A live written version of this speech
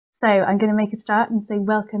So I'm going to make a start and say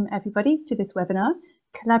welcome everybody to this webinar,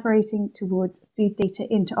 Collaborating Towards Food Data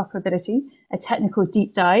Interoperability, a technical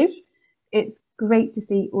deep dive. It's great to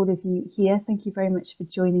see all of you here. Thank you very much for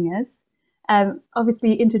joining us.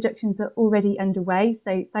 Obviously, introductions are already underway,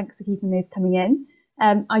 so thanks for keeping those coming in.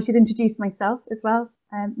 I should introduce myself as well.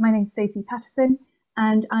 My name's Sophie Patterson,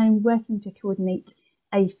 and I'm working to coordinate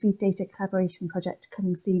a food data collaboration project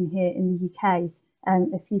coming soon here in the UK.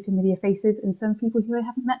 A few familiar faces and some people who I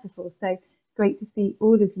haven't met before, so great to see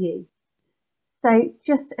all of you. So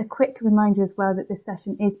just a quick reminder as well that this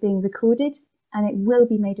session is being recorded and it will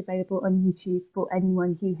be made available on YouTube for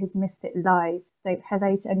anyone who has missed it live. So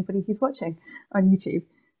hello to anybody who's watching on YouTube.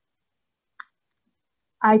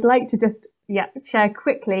 I'd like to just share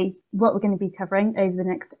quickly what we're going to be covering over the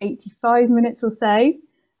next 85 minutes or so.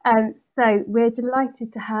 So we're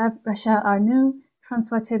delighted to have Rachel Arnaud,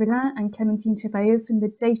 Francois Tobelin and Clémentine Trebaillot from the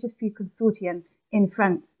Data Food Consortium in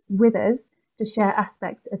France with us to share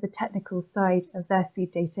aspects of the technical side of their food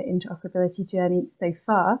data interoperability journey so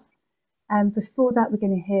far. Before that, we're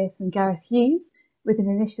going to hear from Gareth Hughes with an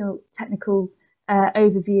initial technical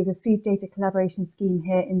overview of a food data collaboration scheme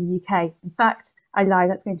here in the UK. In fact, I lie,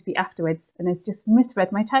 that's going to be afterwards, and I've just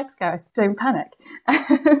misread my text, Gareth. Don't panic.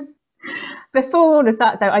 Before all of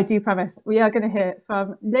that, though, I do promise we are going to hear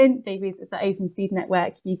from Lynn Davies at the Open Food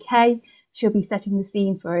Network UK. She'll be setting the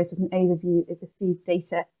scene for us with an overview of the food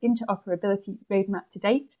data interoperability roadmap to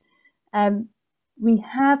date. We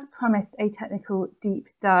have promised a technical deep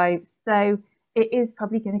dive, so it is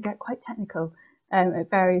probably going to get quite technical at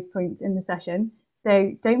various points in the session.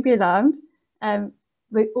 So don't be alarmed.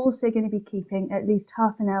 We're also going to be keeping at least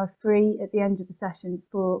half an hour free at the end of the session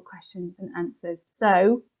for questions and answers.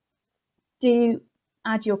 So do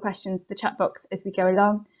add your questions to the chat box as we go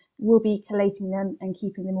along. We'll be collating them and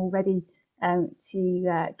keeping them all ready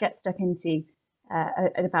to get stuck into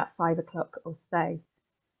at about 5 o'clock or so.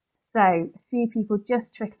 So a few people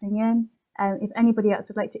just trickling in. If anybody else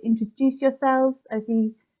would like to introduce yourselves as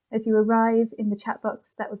you arrive in the chat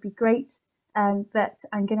box, that would be great. But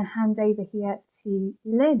I'm going to hand over here to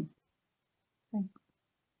Lynn. Thanks.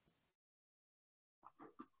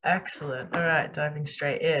 Excellent. All right, diving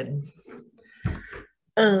straight in.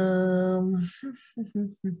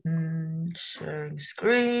 Sharing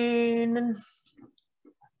screen.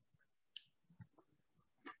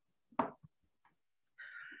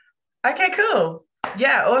 Okay, cool.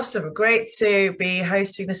 Yeah, awesome. Great to be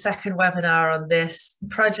hosting the second webinar on this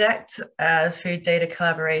project, food data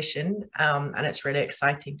collaboration. And it's really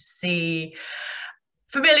exciting to see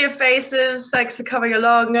familiar faces. Thanks for coming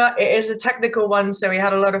along. It is a technical one, so we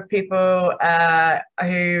had a lot of people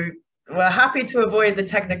who were happy to avoid the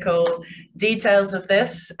technical details of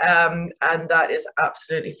this, and that is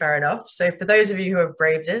absolutely fair enough. So for those of you who have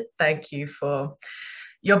braved it, thank you for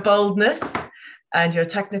your boldness and your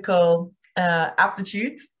technical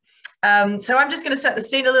aptitudes. So I'm just going to set the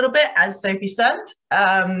scene a little bit, as Sophie said,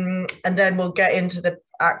 and then we'll get into the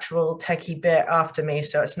actual techie bit after me.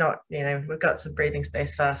 So it's not, we've got some breathing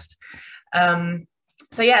space first.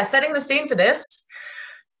 So yeah, setting the scene for this.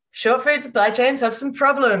 Short food supply chains have some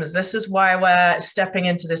problems. This is why we're stepping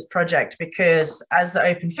into this project, because as the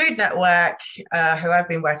Open Food Network, who I've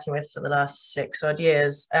been working with for the last 6 odd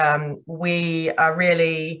years, we are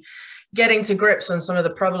really getting to grips on some of the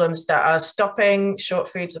problems that are stopping short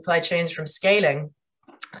food supply chains from scaling.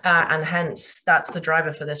 And hence, that's the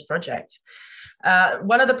driver for this project.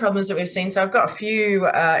 One of the problems that we've seen, so I've got a few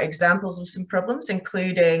examples of some problems,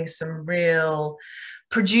 including some real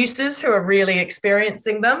producers who are really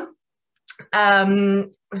experiencing them.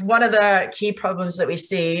 One of the key problems that we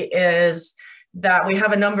see is that we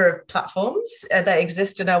have a number of platforms that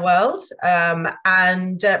exist in our world,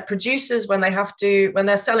 and producers, when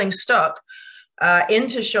they're selling stock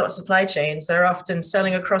into short supply chains, they're often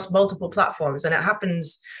selling across multiple platforms, and it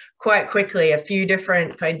happens quite quickly. A few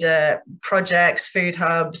different kind of projects, food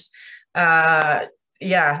hubs,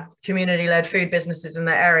 community-led food businesses in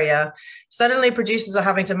the area. Suddenly producers are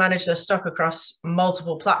having to manage their stock across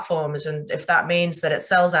multiple platforms, and if that means that it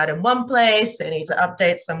sells out in one place, they need to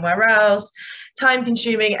update somewhere else.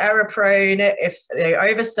 Time-consuming, error-prone. If they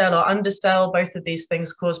oversell or undersell, both of these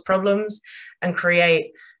things cause problems and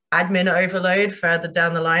create admin overload further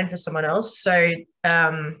down the line for someone else. So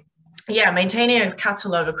maintaining a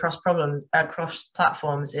catalog across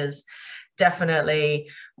platforms is definitely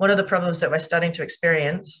one of the problems that we're starting to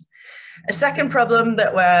experience. A second problem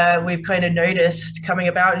that we've kind of noticed coming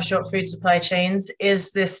about in short food supply chains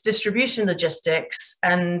is this distribution logistics,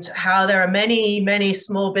 and how there are many, many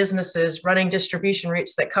small businesses running distribution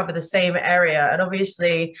routes that cover the same area. And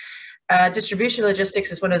obviously, distribution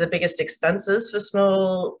logistics is one of the biggest expenses for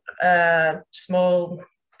small small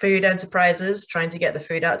food enterprises trying to get the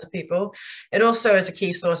food out to people. It also is a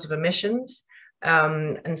key source of emissions.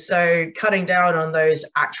 And so cutting down on those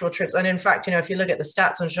actual trips, and in fact, if you look at the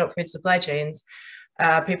stats on shop food supply chains,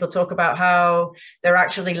 people talk about how they're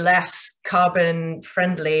actually less carbon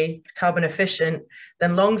friendly, carbon efficient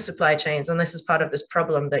than long supply chains. And this is part of this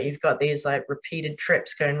problem that you've got these like repeated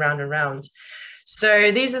trips going round and round.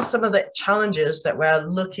 So these are some of the challenges that we're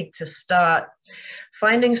looking to start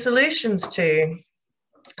finding solutions to.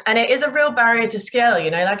 And it is a real barrier to scale,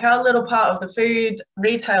 like our little part of the food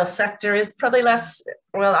retail sector is probably less,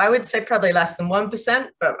 well, I would say probably less than 1%,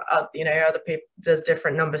 but, other people, there's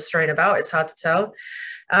different numbers thrown about, it's hard to tell.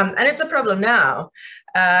 And it's a problem now.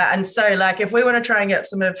 And so like, if we want to try and get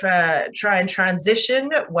try and transition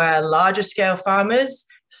where larger scale farmers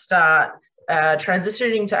start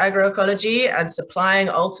transitioning to agroecology and supplying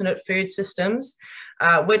alternate food systems,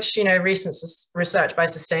 which, recent research by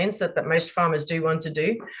Sustain said that most farmers do want to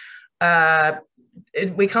do.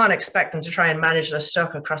 We can't expect them to try and manage their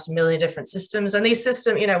stock across a million different systems. And these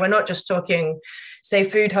systems, we're not just talking, say,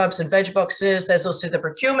 food hubs and veg boxes. There's also the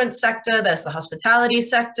procurement sector. There's the hospitality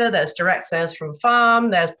sector. There's direct sales from farm.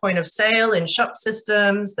 There's point of sale in shop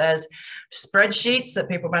systems. There's spreadsheets that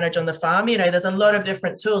people manage on the farm. There's a lot of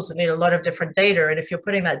different tools that need a lot of different data. And if you're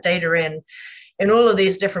putting that data in all of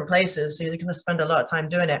these different places, so you're going to spend a lot of time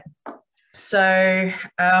doing it. So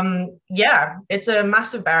yeah, it's a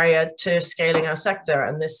massive barrier to scaling our sector,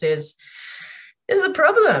 and this is a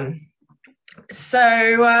problem.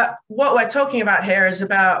 So what we're talking about here is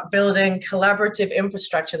about building collaborative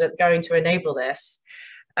infrastructure that's going to enable this.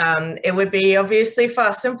 It would be obviously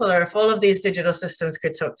far simpler if all of these digital systems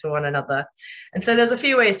could talk to one another. And so there's a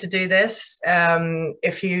few ways to do this.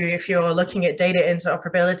 If you're looking at data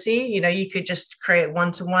interoperability, you could just create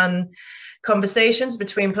one-to-one conversations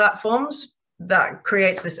between platforms. That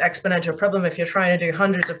creates this exponential problem if you're trying to do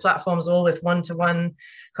hundreds of platforms all with one-to-one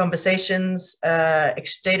conversations,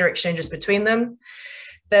 data exchanges between them.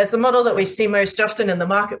 There's the model that we see most often in the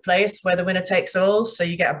marketplace where the winner takes all. So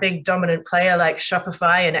you get a big dominant player like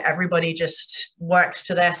Shopify and everybody just works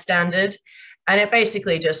to their standard. And it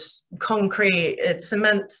basically just it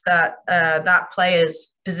cements that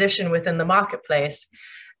player's position within the marketplace.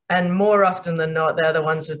 And more often than not, they're the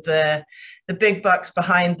ones with the big bucks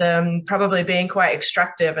behind them, probably being quite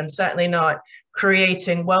extractive and certainly not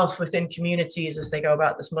creating wealth within communities as they go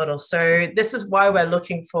about this model. So this is why we're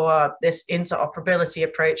looking for this interoperability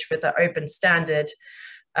approach with the open standard,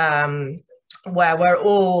 where we're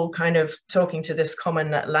all kind of talking to this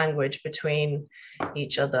common language between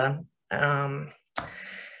each other.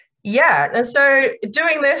 Yeah, and so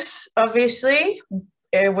doing this, obviously,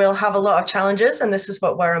 it will have a lot of challenges, and this is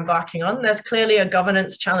what we're embarking on. There's clearly a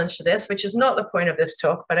governance challenge to this, which is not the point of this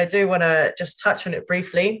talk, but I do want to just touch on it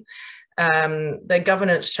briefly. The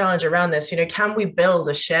governance challenge around this, can we build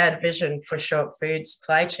a shared vision for short food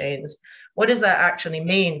supply chains? What does that actually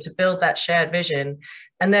mean to build that shared vision?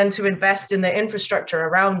 And then to invest in the infrastructure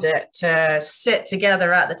around it, to sit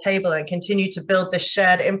together at the table and continue to build this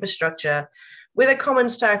shared infrastructure with a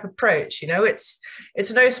commons type approach.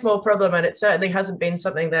 It's no small problem, and it certainly hasn't been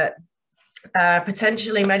something that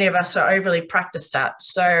potentially many of us are overly practiced at.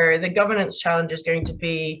 So the governance challenge is going to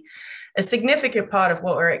be a significant part of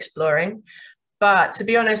what we're exploring. But to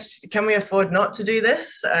be honest, can we afford not to do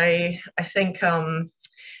this? I think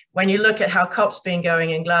when you look at how COP's been going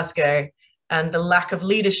in Glasgow and the lack of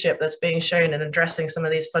leadership that's being shown in addressing some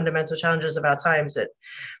of these fundamental challenges of our times, it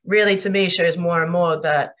really, to me, shows more and more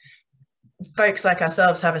that folks like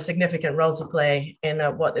ourselves have a significant role to play in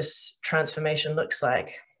what this transformation looks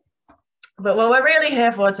like. But what we're really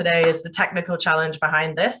here for today is the technical challenge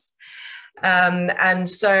behind this. And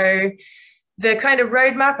so the kind of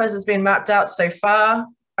roadmap as it's been mapped out so far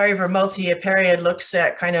over a multi-year period looks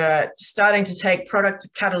at kind of starting to take product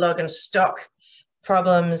catalog and stock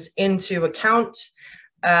problems into account,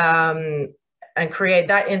 and create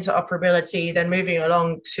that interoperability, then moving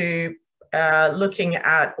along to looking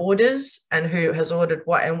at orders and who has ordered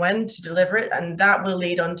what and when to deliver it. And that will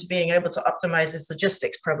lead on to being able to optimize this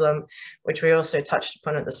logistics problem, which we also touched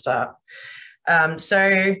upon at the start.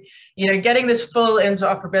 So, getting this full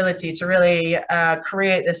interoperability to really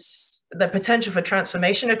create the potential for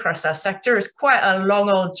transformation across our sector is quite a long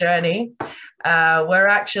old journey. We're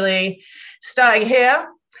actually starting here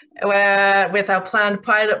with our planned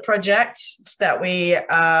pilot project that we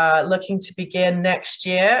are looking to begin next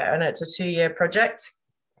year, and it's a 2-year project.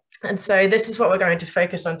 And so this is what we're going to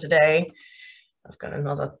focus on today. I've got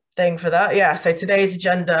another thing for that. Yeah, so today's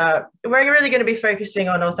agenda, we're really going to be focusing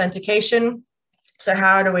on authentication. So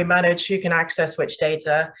how do we manage who can access which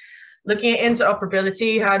data? looking at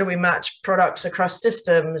interoperability. How do we match products across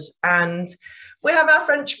systems? And we have our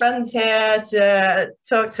French friends here to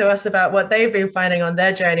talk to us about what they've been finding on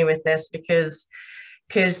their journey with this, because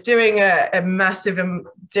doing a massive and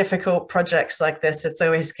difficult projects like this, it's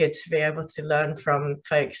always good to be able to learn from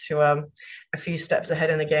folks who are a few steps ahead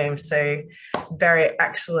in the game. So very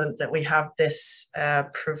excellent that we have this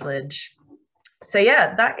privilege. So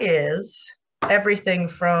yeah, that is everything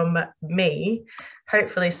from me.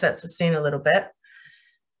 Hopefully sets the scene a little bit.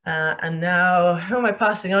 And now, who am I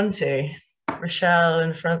passing on to? Rochelle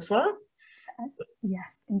and Francois? Yeah,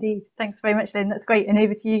 indeed. Thanks very much, Lynn. That's great. And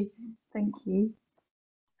over to you. Thank you.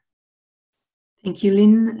 Thank you,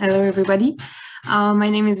 Lynn. Hello, everybody. My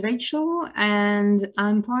name is Rachel, and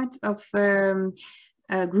I'm part of a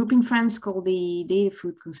group in France called the Data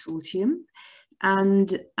Food Consortium. And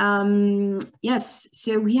yes,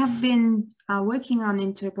 so we have been working on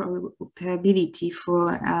interoperability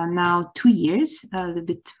for now 2 years, a little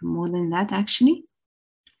bit more than that, actually.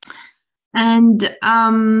 And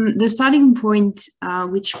the starting point,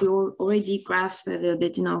 which we already grasped a little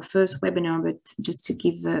bit in our first webinar, but just to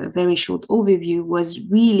give a very short overview, was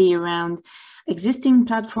really around existing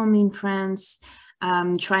platform in France,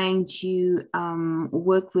 trying to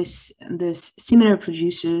work with the similar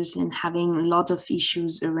producers and having a lot of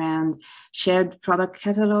issues around shared product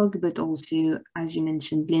catalog, but also, as you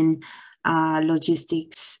mentioned, Lynn,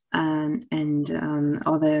 logistics and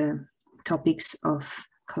other topics of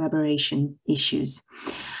collaboration issues.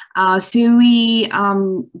 So we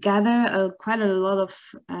gather quite a lot of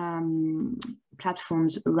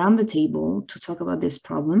platforms around the table to talk about this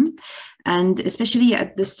problem. And especially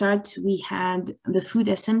at the start, we had the Food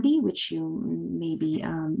Assembly, which you maybe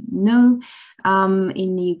know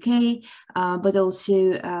in the UK, but also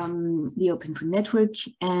the Open Food Network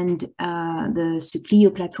and the Suclio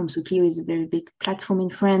platform. Suclio is a very big platform in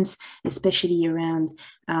France, especially around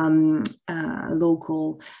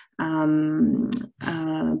local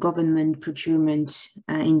government procurement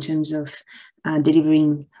in terms of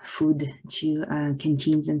delivering food to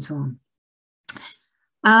canteens and so on.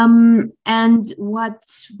 And what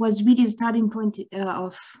was really the starting point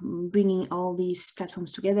of bringing all these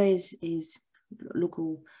platforms together is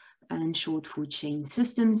local and short food chain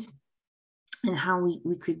systems, and how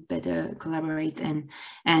we could better collaborate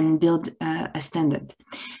and build a standard.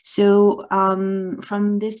 So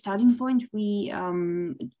from this starting point,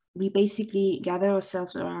 we basically gather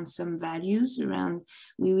ourselves around some values around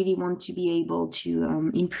we really want to be able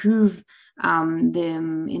to improve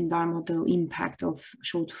the environmental impact of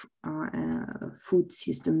short food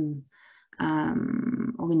system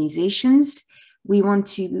organizations. We want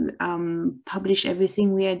to publish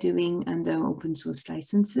everything we are doing under open source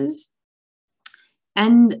licenses.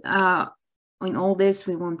 And in all this,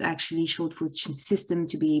 we want actually short food system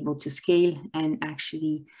to be able to scale and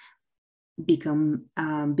actually become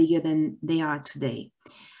bigger than they are today.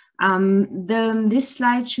 This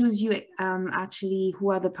slide shows you actually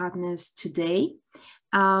who are the partners today.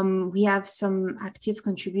 We have some active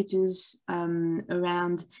contributors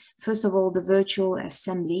around, first of all, the Virtual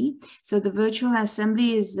Assembly. So the Virtual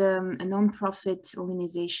Assembly is a non-profit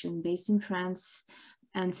organization based in France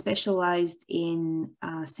and specialized in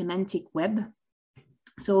semantic web.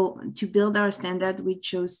 So to build our standard, we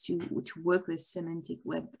chose to work with semantic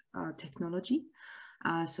web technology.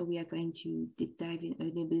 So we are going to deep dive a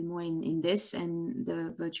little bit more in this, and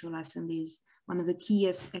the Virtual Assembly is one of the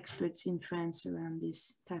key experts in France around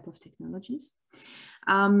this type of technologies.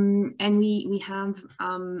 And we have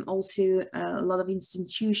also a lot of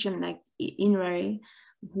institutions like INRAE,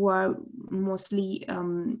 who are mostly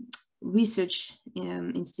research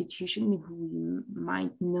institution who you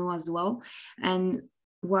might know as well, and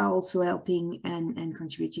who are also helping and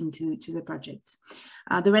contributing to the project.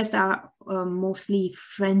 The rest are mostly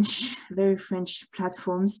French, very French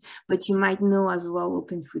platforms, but you might know as well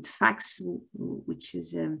Open Food Facts, which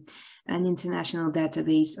is an international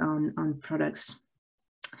database on products.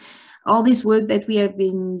 All this work that we have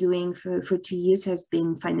been doing for 2 years has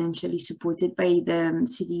been financially supported by the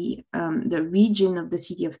city, the region of the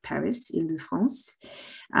city of Paris, Île-de-France,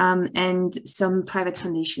 and some private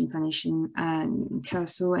Foundation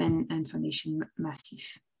Carousel and Foundation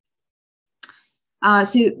Massif.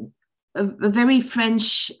 So a very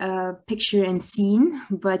French picture and scene,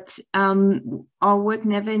 but our work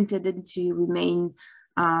never intended to remain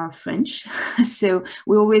French. So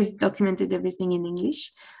we always documented everything in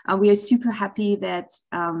English. We are super happy that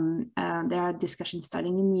there are discussions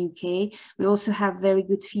starting in the UK. We also have very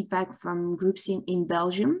good feedback from groups in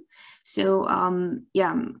Belgium. So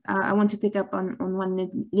yeah, I want to pick up on one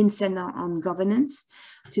Lynn said on governance.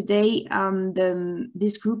 Today,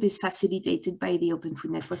 this group is facilitated by the Open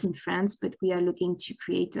Food Network in France, but we are looking to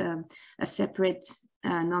create a separate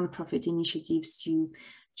non-profit initiatives to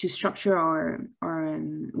structure our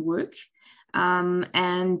work.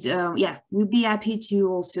 Yeah, we'll be happy to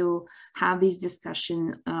also have this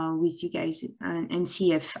discussion with you guys and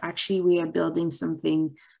see if actually we are building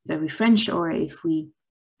something very French, or if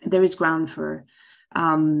there is ground for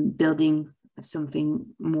building something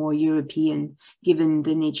more European, given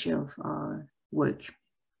the nature of our work.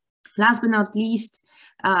 Last but not least,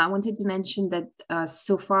 I wanted to mention that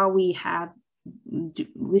so far we have,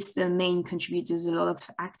 with the main contributors, a lot of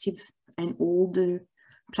active and older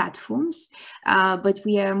platforms, but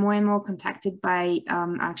we are more and more contacted by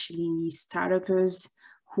actually startups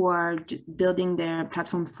who are building their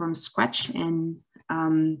platform from scratch and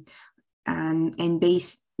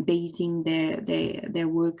basing their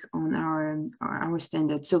work on our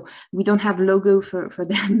standards. So we don't have logo for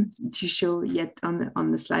them to show yet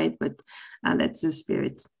on the slide, but that's the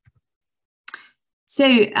spirit. So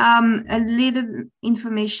a little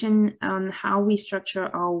information on how we structure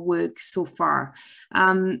our work so far.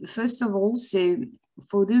 First of all, so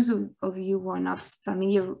for those of you who are not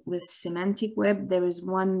familiar with semantic web, there is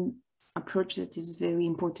one approach that is very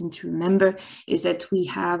important to remember, is that we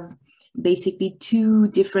have basically two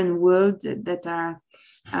different worlds that are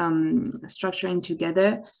structuring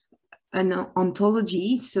together. An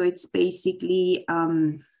ontology, so it's basically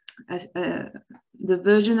the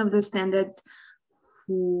version of the standard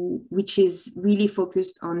which is really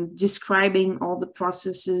focused on describing all the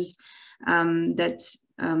processes that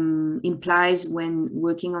implies when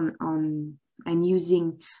working on and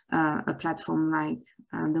using a platform like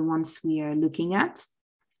the ones we are looking at.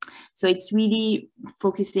 So it's really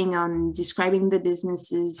focusing on describing the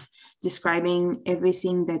businesses, describing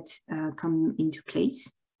everything that come into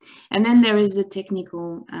place. And then there is a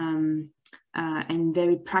technical and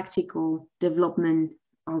very practical development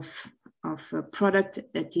of a product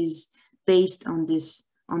that is based on this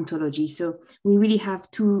ontology. So we really have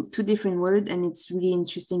two different words, and it's really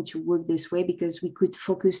interesting to work this way, because we could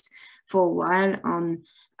focus for a while on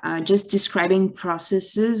just describing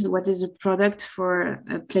processes. What is a product for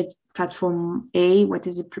a platform A? What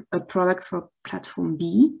is a product for platform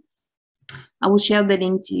B? I will share the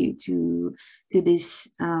link to this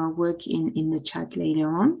work in the chat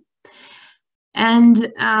later on.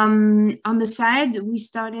 And on the side, we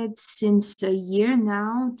started since a year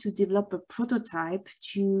now to develop a prototype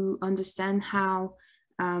to understand how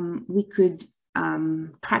we could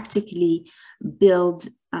practically build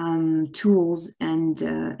tools and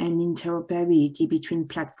interoperability between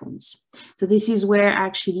platforms. So this is where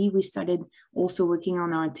actually we started also working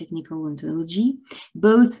on our technical ontology,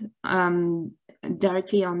 both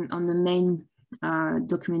directly on the main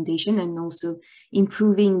documentation, and also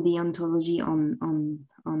improving the ontology on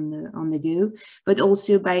the go, but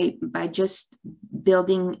also by just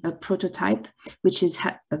building a prototype which is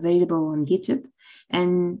available on GitHub,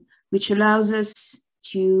 and which allows us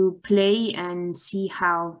to play and see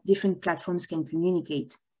how different platforms can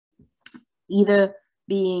communicate, either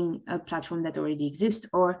being a platform that already exists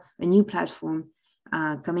or a new platform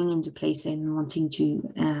coming into place and wanting to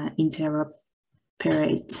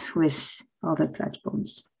interoperate with other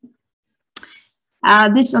platforms.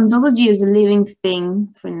 This ontology is a living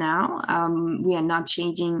thing for now. We are not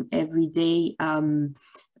changing every day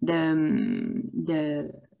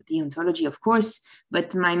the ontology, of course,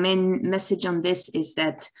 but my main message on this is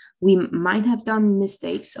that we might have done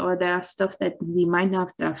mistakes, or there are stuff that we might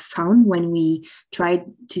not have found when we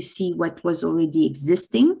tried to see what was already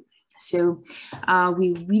existing. So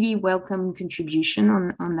we really welcome contribution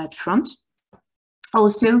on that front.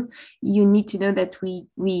 Also, you need to know that we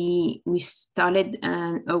started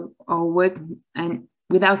our work, and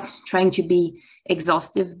without trying to be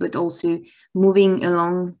exhaustive, but also moving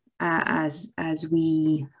along as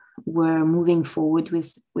we were moving forward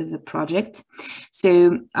with the project.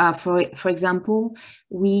 So for example,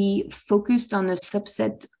 we focused on a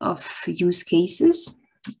subset of use cases.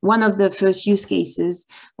 One of the first use cases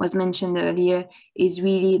was mentioned earlier, is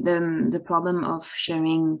really the problem of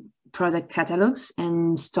sharing product catalogs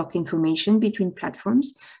and stock information between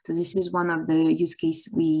platforms. So this is one of the use cases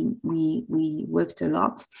we worked a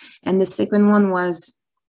lot. And the second one was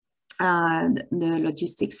the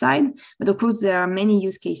logistics side. But of course, there are many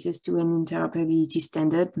use cases to an interoperability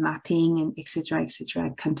standard, mapping, and et cetera,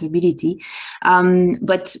 accountability.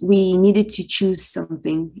 But we needed to choose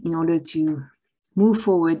something in order to move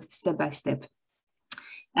forward step by step.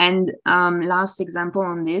 And last example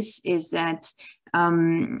on this is that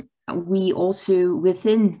we also,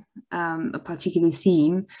 within a particular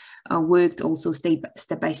theme, worked also step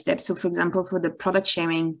by step. So for example, for the product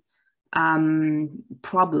sharing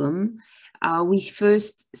problem, we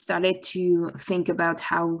first started to think about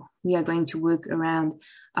how we are going to work around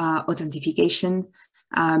authentication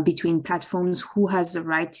between platforms, who has the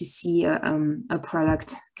right to see a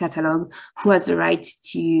product catalog, who has the right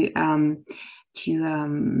to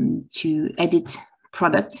edit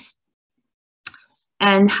products,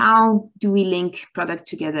 and how do we link product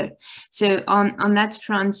together. So on that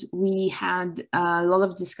front, we had a lot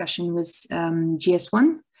of discussion with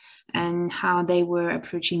GS1 and how they were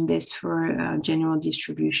approaching this for general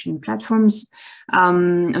distribution platforms.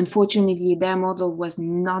 Unfortunately, their model was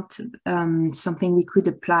not something we could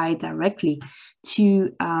apply directly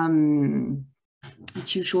to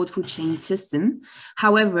short food chain system.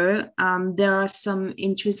 However, there are some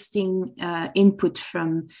interesting input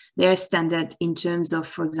from their standard in terms of,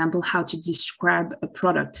 for example, how to describe a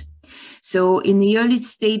product. So in the early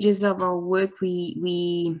stages of our work,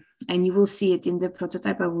 and you will see it in the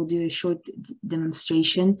prototype, I will do a short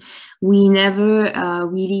demonstration. We never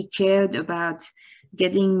really cared about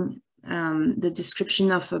getting the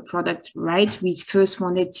description of a product right. We first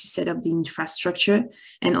wanted to set up the infrastructure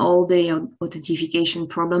and all the authentication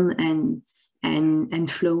problem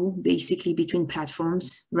and flow basically between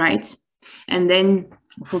platforms, right? And then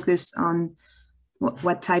focus on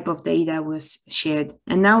what type of data was shared.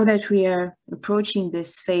 And now that we are approaching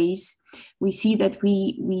this phase, we see that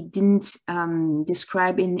we didn't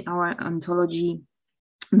describe in our ontology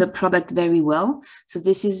the product very well. So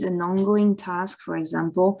this is an ongoing task, for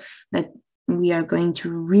example, that we are going to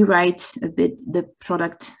rewrite a bit the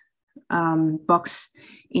product box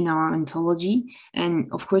in our ontology. And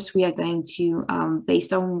of course, we are going to,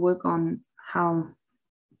 based on work on how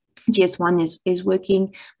GS1 is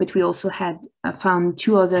working, but we also had found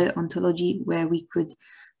two other ontology where we could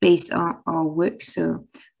base our work. So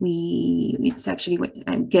it's actually,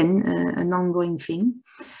 again, an ongoing thing.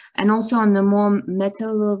 And also on a more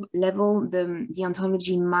meta level, the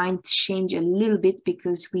ontology might change a little bit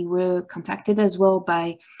because we were contacted as well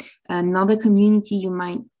by another community you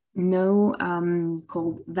might know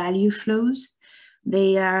called Value Flows.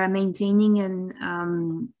 They are maintaining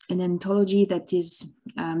an ontology that is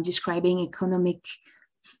describing economic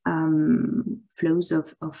flows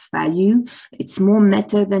of value. It's more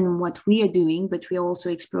meta than what we are doing, but we're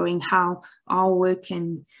also exploring how our work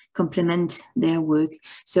can complement their work.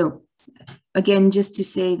 So again, just to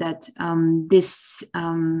say that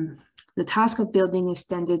the task of building a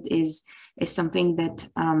standard is something that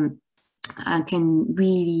can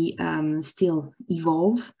really still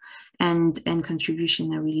evolve, and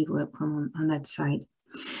contribution are really welcome on that side.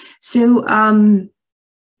 So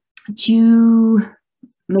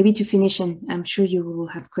to finish, and I'm sure you will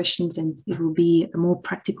have questions and it will be more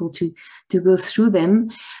practical to go through them.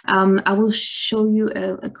 I will show you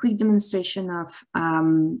a quick demonstration of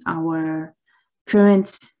our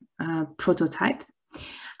current prototype.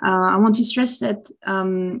 I want to stress that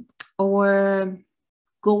our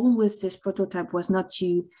goal with this prototype was not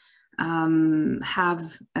to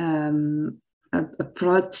have a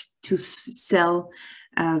product to sell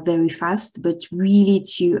very fast, but really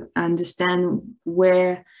to understand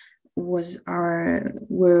where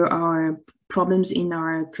were our problems in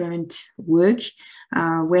our current work,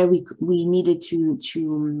 where we needed to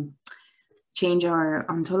change our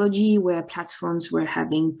ontology, where platforms were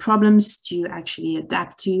having problems to actually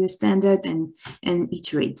adapt to your standard and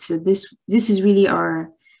iterate. So this is really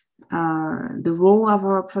the role of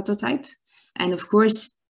our prototype. And of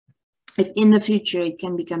course, if in the future it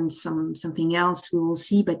can become something else, we will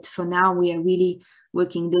see. But for now, we are really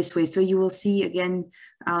working this way. So you will see again,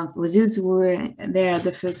 for those who were there at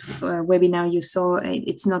the first webinar, you saw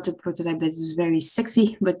it's not a prototype that is very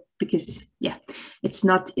sexy, but because it's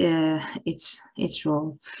not its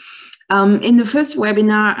role. In the first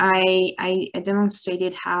webinar, I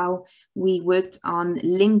demonstrated how we worked on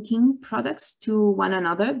linking products to one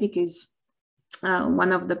another, because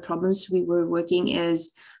one of the problems we were working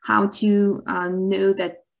is how to know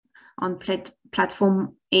that on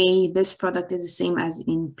platform A, this product is the same as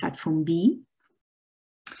in platform B.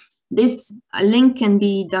 This link can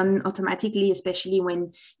be done automatically, especially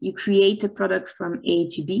when you create a product from A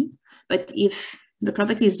to B. But if the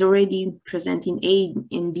product is already present in A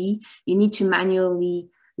and B, you need to manually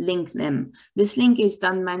link them. This link is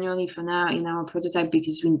done manually for now in our prototype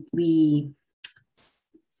because we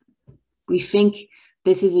think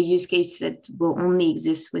this is a use case that will only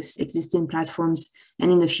exist with existing platforms,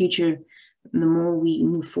 and in the future, the more we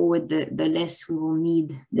move forward, the less we will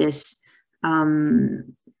need this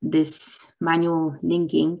this manual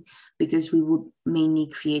linking, because we would mainly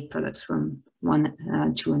create products from one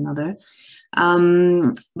to another.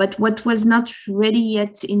 But what was not ready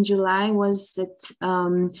yet in July was that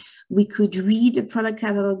we could read a product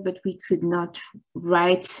catalog, but we could not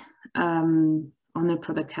write on a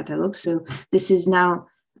product catalog. So this is now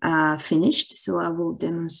finished. So I will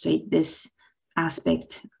demonstrate this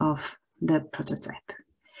aspect of the prototype.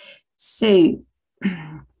 So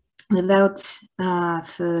without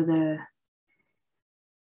further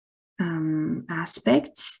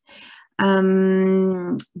aspects,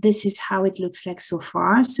 this is how it looks like so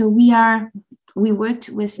far. So we worked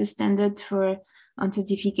with a standard for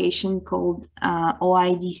authentication called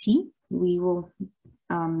OIDC. We will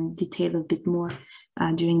detail a bit more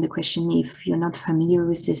during the question if you're not familiar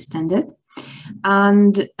with this standard.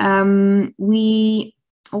 And we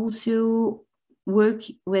also work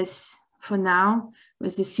with, for now,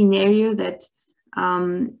 with the scenario that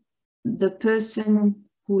the person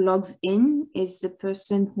who logs in is the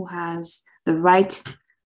person who has the right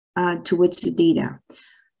towards the data.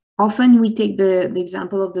 Often we take the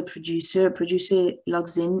example of the producer. A producer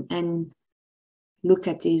logs in and look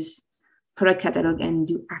at his product catalog and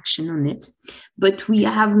do action on it. But we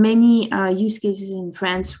have many use cases in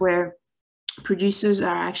France where producers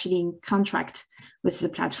are actually in contract with the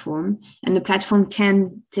platform, and the platform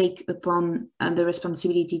can take upon the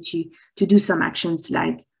responsibility to do some actions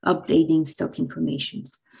like updating stock information.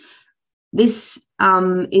 This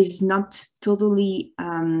is not totally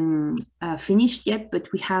finished yet,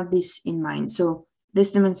 but we have this in mind. So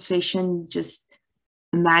this demonstration, just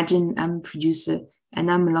imagine I'm a producer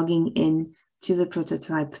and I'm logging in to the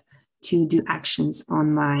prototype to do actions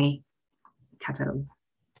on my catalog.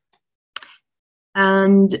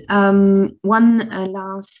 And one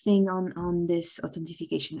last thing on this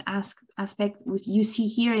authentication aspect was, you see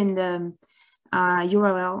here in the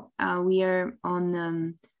URL, we are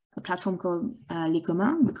on a platform called the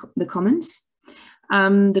Commons.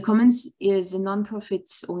 The Commons is a non-profit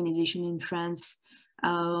organization in France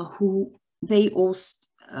who they host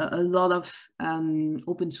a lot of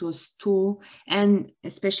open source tool, and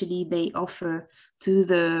especially they offer to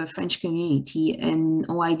the French community an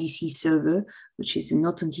OIDC server, which is an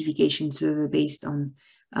authentication server based on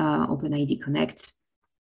OpenID Connect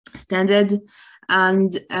standard.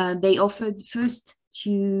 And they offered first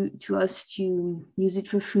to us to use it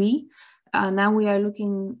for free. Now we are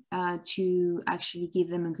looking to actually give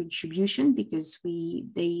them a contribution, because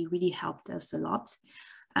they really helped us a lot.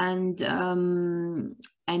 And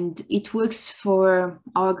it works for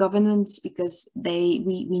our governments because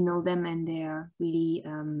we know them, and they are really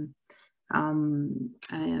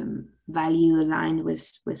value aligned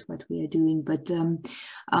with what we are doing. But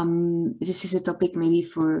this is a topic maybe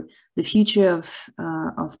for the future of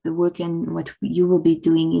the work and what you will be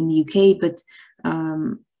doing in the UK. But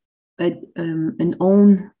an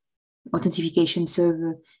own authentication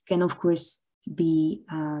server can of course be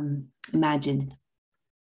imagined.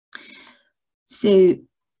 So,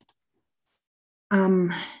 oh,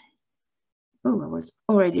 I was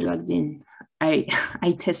already logged in. I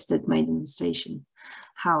tested my demonstration.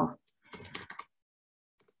 How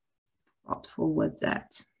thoughtful was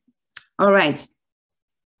that? All right.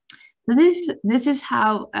 So this is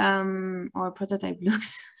how our prototype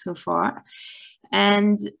looks so far.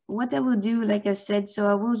 And what I will do, like I said, so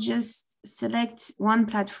I will just select one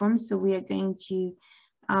platform. So we are going to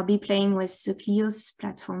be playing with the Clio's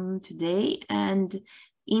platform today and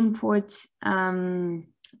import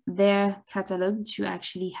their catalog to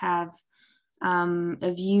actually have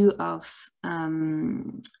a view of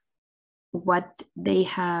what they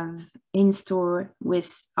have in store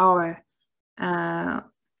with our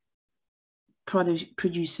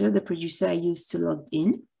producer, the producer I used to log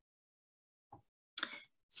in.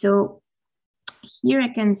 So here I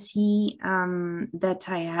can see that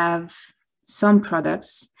I have some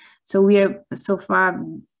products. So we are so far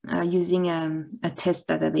using a test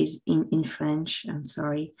database in French. I'm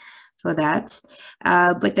sorry for that.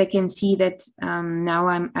 But I can see that now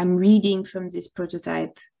I'm reading from this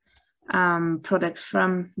prototype product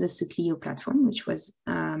from the Clio platform, which was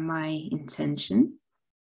my intention.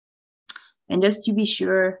 And just to be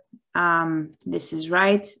sure this is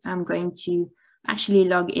right, I'm going to actually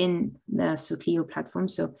log in the Clio platform.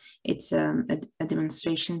 So it's a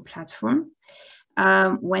demonstration platform.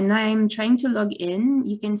 When I'm trying to log in,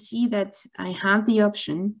 you can see that I have the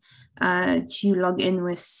option to log in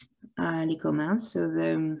with l'e-commerce, so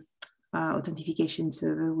the authentication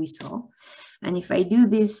server we saw. And if I do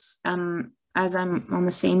this, as I'm on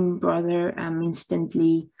the same browser, I'm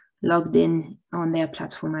instantly logged in on their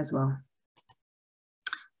platform as well.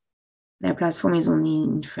 Their platform is only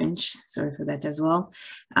in French, sorry for that as well.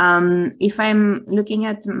 If I'm looking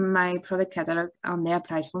at my product catalog on their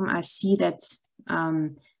platform, I see that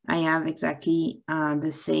I have exactly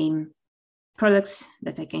the same products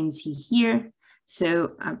that I can see here.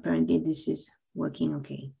 So apparently this is working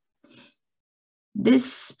okay.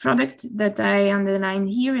 This product that I underline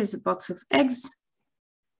here is a box of eggs.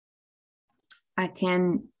 I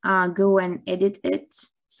can go and edit it.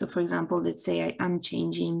 So for example, let's say I'm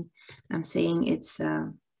saying it's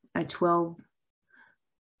a 12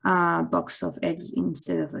 box of eggs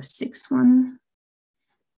instead of a 6 one.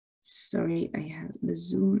 Sorry, I have the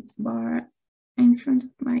zoom bar in front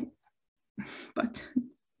of my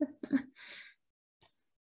button.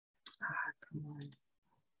 Come on.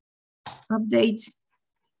 Update.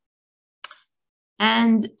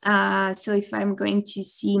 And so if I'm going to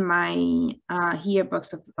see my here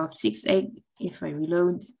box of 6 eggs, if I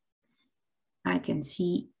reload, I can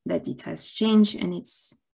see that it has changed and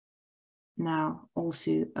it's now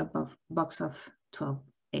also a box of 12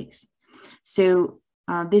 eggs. So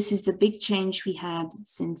this is the big change we had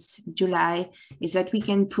since July, is that we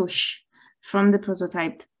can push from the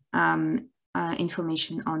prototype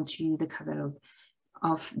information onto the catalog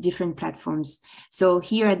of different platforms. So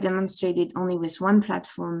here I demonstrated only with one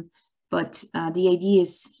platform, but the idea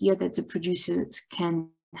is here that the producers can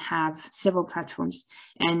have several platforms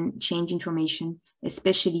and change information,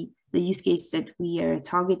 especially the use case that we are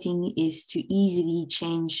targeting is to easily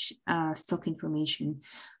change stock information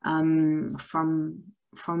from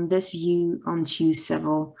this view onto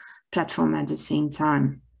several platforms at the same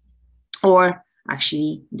time, or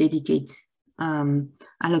actually dedicate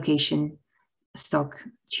allocation stock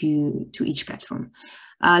to each platform.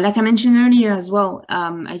 Like I mentioned earlier as well,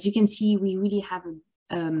 as you can see, we really have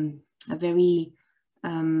a very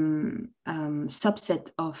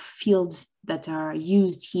subset of fields that are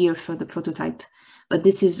used here for the prototype, but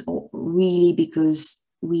this is really because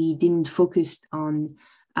we didn't focus on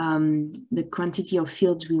the quantity of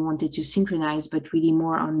fields we wanted to synchronize, but really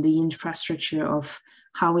more on the infrastructure of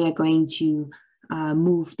how we are going to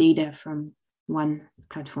move data from one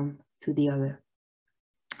platform to the other.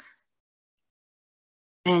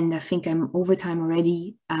 And I think I'm over time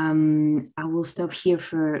already. I will stop here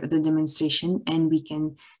for the demonstration and we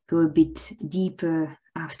can go a bit deeper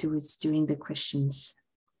afterwards during the questions.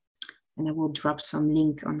 And I will drop some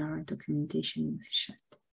link on our documentation in the chat.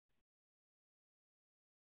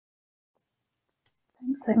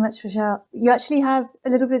 Thanks so much, Rochelle. You actually have a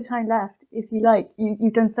little bit of time left, if you like.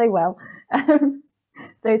 You've done so well.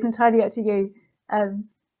 So it's entirely up to you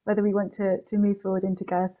whether we want to move forward into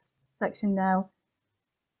Gareth's section now.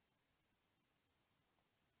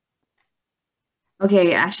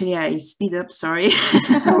 Okay, actually, I speed up, sorry.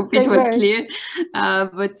 I hope it was clear.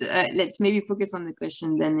 But let's maybe focus on the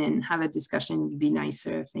question then and have a discussion. It would be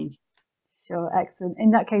nicer, I think. Sure, excellent.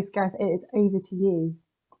 In that case, Gareth, it is over to you.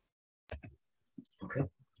 Okay.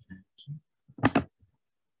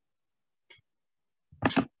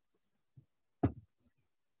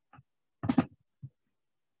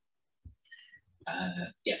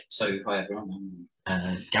 Yeah, so hi everyone,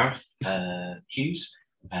 I'm Gareth Hughes.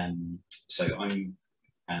 So I'm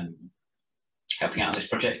helping out on this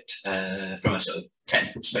project from a sort of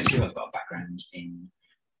technical perspective. I've got a background in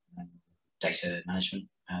data management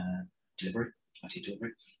delivery, IT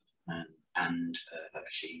delivery, and I've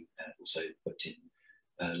actually also worked in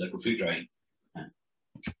local food growing.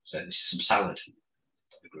 So this is some salad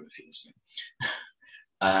that we grew a few years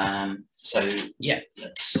ago. So yeah,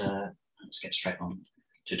 let's get straight on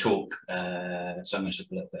to talk. So I'm going to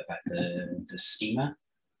talk a little bit about the schema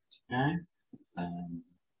now.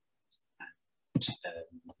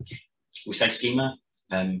 We say schema,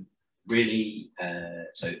 really,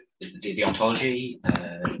 so the ontology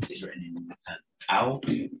is written in OWL,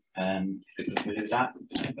 if you're familiar with that,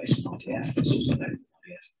 based on RDF. It's also available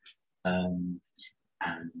in RDF.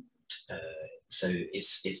 And so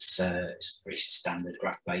it's a very standard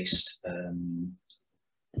graph-based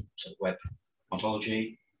sort of web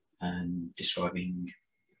ontology, describing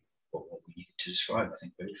what we needed to describe, I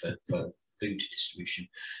think, really for food distribution.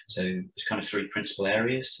 So there's kind of three principal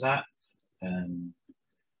areas to that.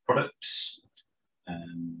 Products,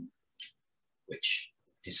 which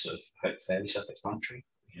is sort of fairly self-explanatory.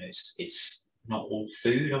 You know, it's not all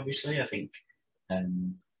food, obviously. I think a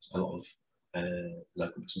lot of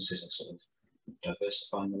local businesses are sort of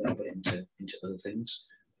diversifying a little bit into other things.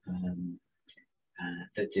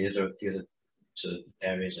 The other sort of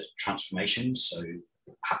areas are transformations, so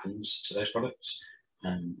what happens to those products,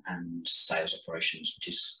 and sales operations, which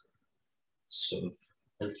is sort of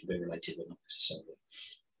a little bit related, but not necessarily.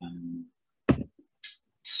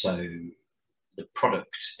 So the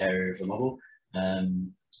product area of the model,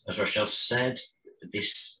 as Rochelle said,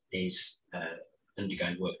 this is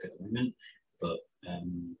undergoing work at the moment, but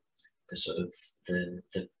the sort of the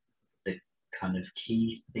kind of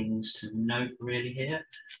key things to note really here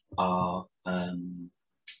are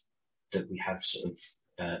that we have sort of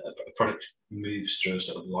a product moves through a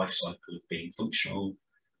sort of life cycle of being functional,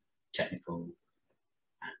 technical,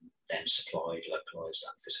 and then supplied, localized,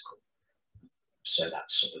 and physical. So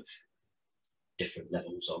that's sort of different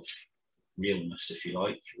levels of realness, if you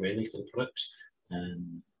like, really, for the product.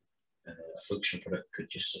 A functional product could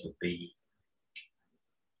just sort of be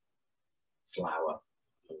flour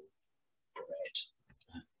or bread,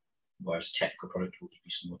 whereas a technical product will give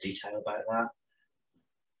you some more detail about that.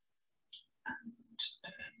 And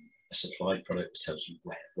a supplied product tells you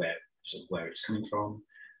where it's coming from,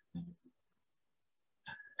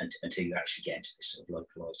 until you actually get into this sort of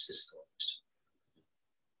localized, physicalized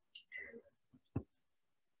area.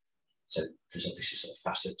 So there's obviously sort of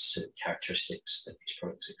facets to characteristics that these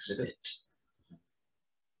products exhibit.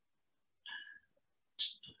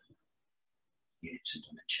 Units and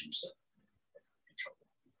dimensions that control.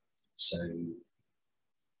 So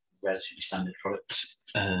relatively standard product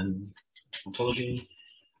ontology.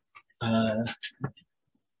 Don't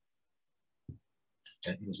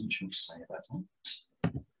think there's much more to say about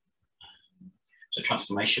that. So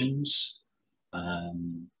transformations.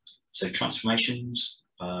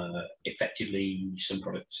 Effectively, some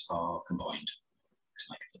products are combined to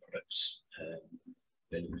make the products.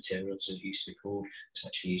 Bill of materials, as it used to be called. This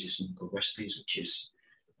actually uses something called recipes, which is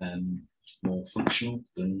more functional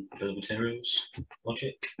than bill of materials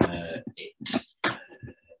logic. It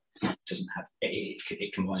doesn't have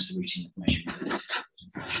it combines the routing information with the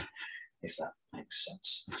information, if that makes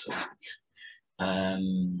sense at all.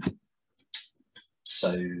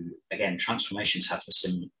 So again, transformations have the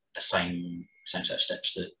same set of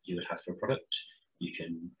steps that you would have for a product. You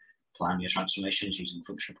can plan your transformations using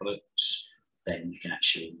functional products. Then you can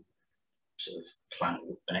actually sort of plan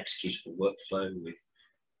an executable workflow with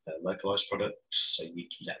localized products. So you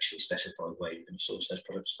can actually specify where you're going to source those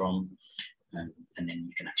products from, and then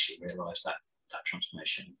you can actually realize that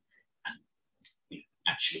transformation and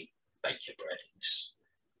actually bake your bread in this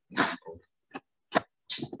example.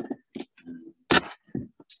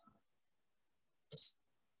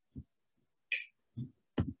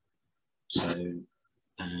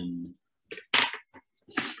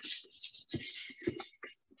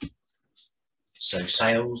 So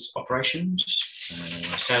sales operations.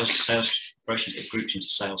 Sales operations get grouped into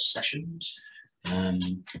sales sessions.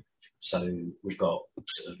 So we've got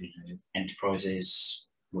sort of, enterprises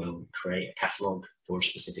will create a catalogue for a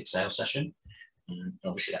specific sales session.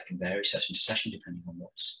 Obviously that can vary session to session depending on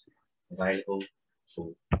what's available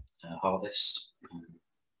for harvest.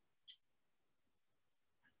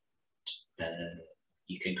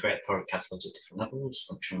 You can create product catalogues at different levels,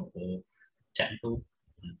 functional or technical.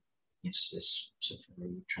 It's sort of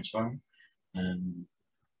really transparent.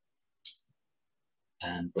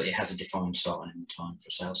 But it has a defined start and end time for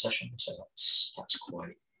a sales session, so that's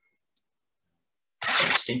quite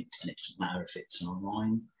distinct, and it doesn't matter if it's an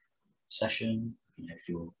online session, if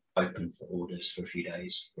you're open for orders for a few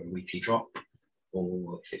days for a weekly drop,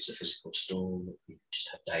 or if it's a physical store, you just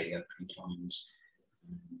have daily opening times.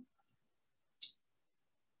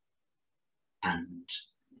 And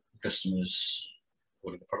customers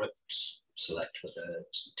order the products, select whether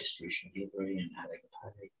it's distribution or delivery and how they can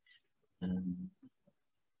pay.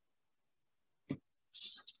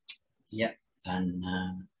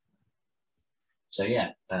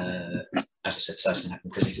 As I said, sales can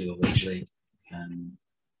happen physically or virtually.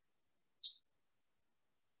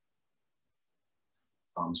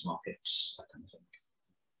 Farmers markets, that kind of thing.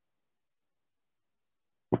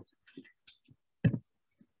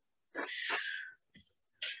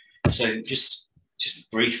 So just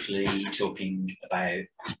briefly talking about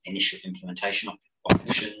initial implementation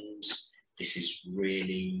options. This is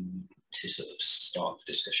really to sort of start the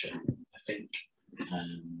discussion, I think.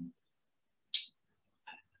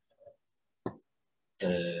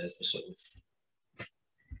 The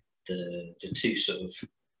two sort of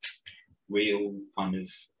real kind of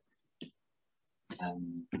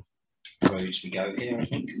roads we go here, I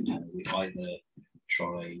think. We either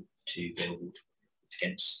try to build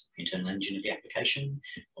against the internal engine of the application.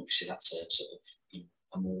 Obviously, that's a sort of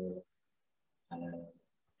a more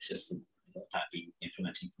that be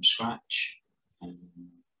implementing from scratch.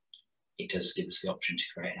 It does give us the option to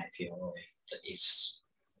create an API that is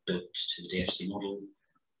built to the DFC model,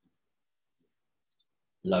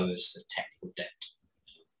 lowers the technical debt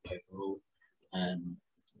overall.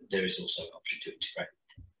 There is also an option to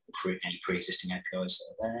integrate any pre-existing APIs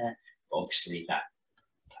that are there, but obviously that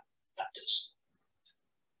does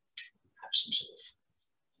have some sort of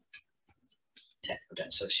technical debt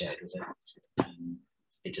associated with it.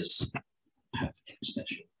 It does have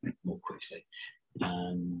extension more quickly.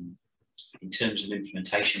 In terms of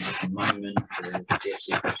implementations at the moment, the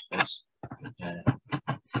DFC protocols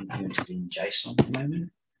implemented in JSON at the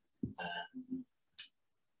moment.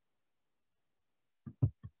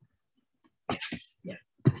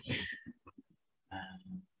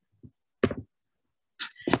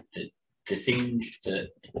 The thing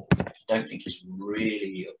that I don't think is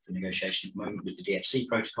really up for negotiation at the moment with the DFC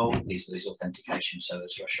protocol is authentication. So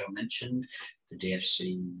as Rochelle mentioned, the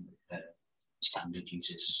DFC standard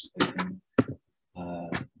uses open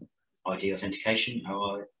ID authentication,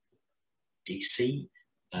 OIDC.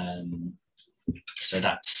 So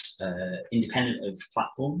that's independent of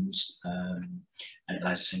platforms, and it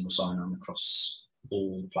allows a single sign-on across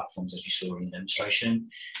all the platforms, as you saw in the demonstration.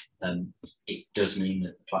 It does mean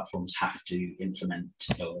that the platforms have to implement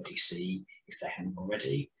OIDC if they haven't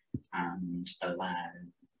already, and allow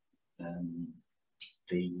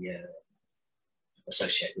the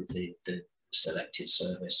associate with the selected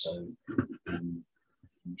service. So in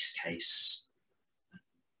this case,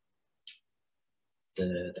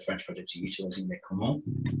 the French project are utilising their common,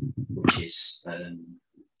 which is an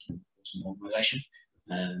organisation,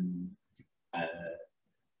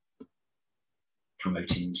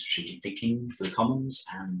 promoting strategic thinking for the commons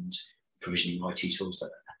and provisioning IT tools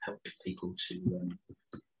that help people to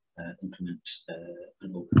implement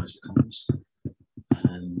and organise the commons.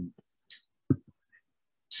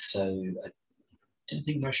 So I don't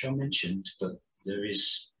think Rochelle mentioned, but there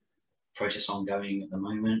is a process ongoing at the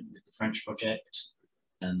moment with the French project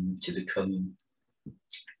to become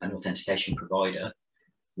an authentication provider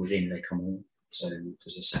within their common. So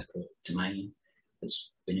there's a separate domain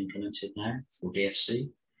that's been implemented now for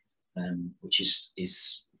DFC, which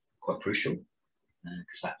is quite crucial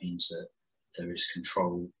because that means that there is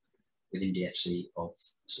control within DFC of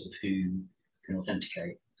sort of who can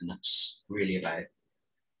authenticate, and that's really about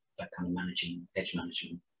that kind of managing, edge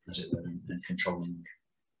management, as it were, and controlling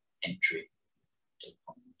entry to the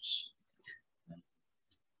commons.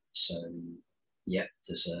 So yeah,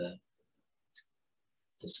 there's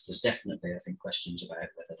definitely, I think, questions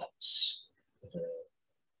about whether that's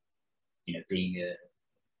being a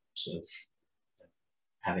sort of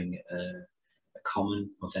having a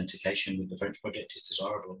common authentication with the French project is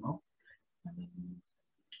desirable or not, and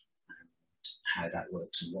how that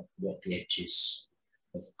works and what the edges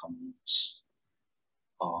of the commons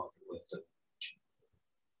are.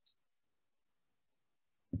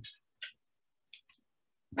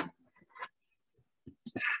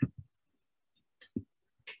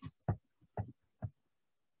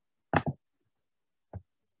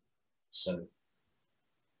 So,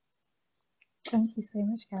 thank you so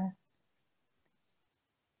much, Gareth.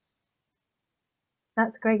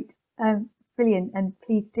 That's great. Brilliant. And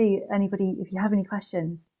please do, anybody, if you have any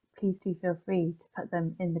questions, please do feel free to put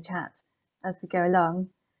them in the chat as we go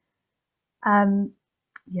along.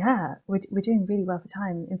 Yeah, we're doing really well for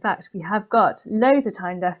time. In fact, we have got loads of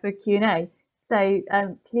time left for Q&A. So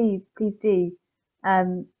please do,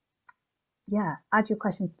 yeah, add your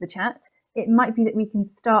questions to the chat. It might be that we can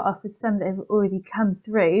start off with some that have already come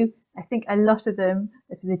through. I think a lot of them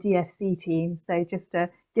are for the DFC team. So just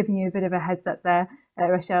giving you a bit of a heads up there,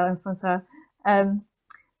 Rochelle and Francois.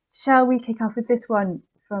 Shall we kick off with this one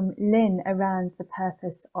from Lynn around the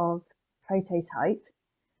purpose of prototype?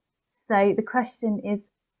 So the question is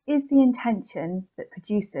the intention that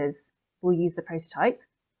producers will use the prototype,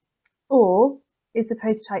 or is the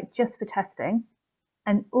prototype just for testing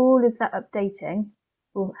and all of that updating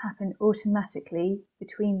will happen automatically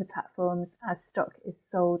between the platforms as stock is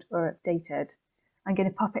sold or updated? I'm going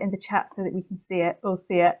to pop it in the chat so that we can see it, all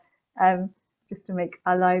see it, just to make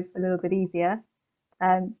our lives a little bit easier.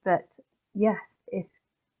 But yes,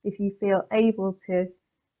 if you feel able to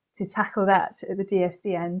tackle that at the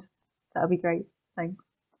DFC end, that'll be great. Thanks.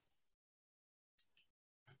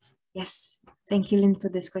 Yes, thank you, Lynn, for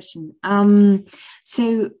this question. There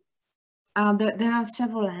are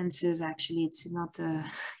several answers, actually. It's not a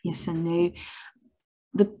yes and no.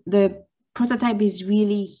 The prototype is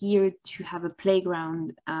really here to have a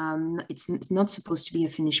playground. It's not supposed to be a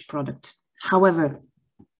finished product. However,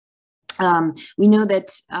 we know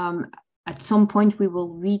that at some point we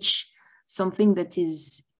will reach something that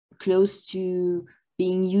is close to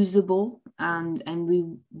being usable, and we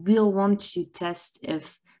will want to test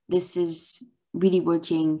if this is really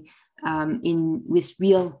working with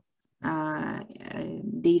real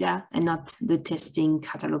data and not the testing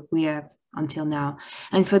catalog we have until now.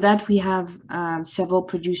 And for that, we have several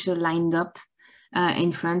producers lined up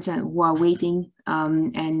in France and who are waiting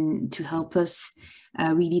and to help us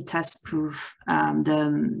really test proof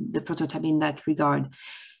the prototype in that regard.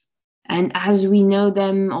 And as we know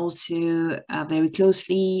them also very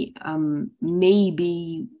closely,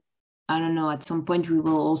 maybe, I don't know, at some point we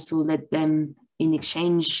will also let them in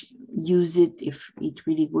exchange use it if it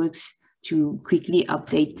really works to quickly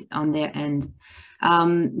update on their end.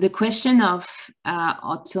 The question of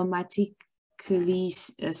automatically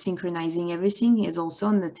synchronizing everything is also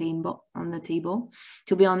on the table,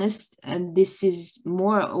 to be honest. And this is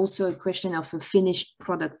more also a question of a finished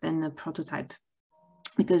product than a prototype,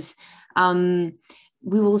 because we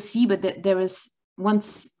will see, but there is,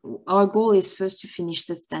 once our goal is first to finish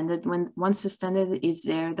the standard. Once the standard is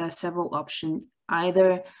there, there are several options.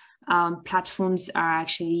 Either platforms are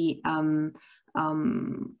actually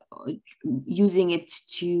using it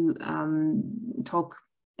to talk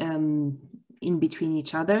in between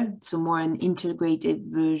each other, so more an integrated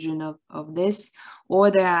version of this,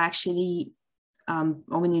 or there are actually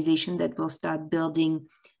organizations that will start building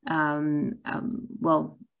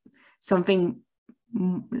well, something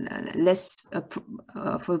less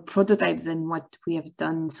for prototypes than what we have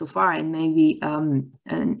done so far, and maybe an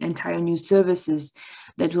entire new services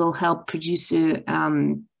that will help producer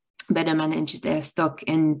better manage their stock.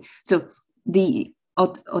 And so the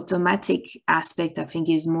automatic aspect, I think,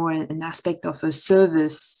 is more an aspect of a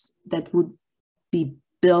service that would be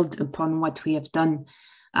built upon what we have done.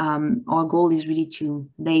 Our goal is really to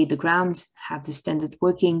lay the ground, have the standard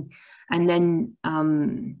working, and then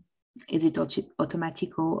is it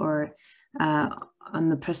automatical or on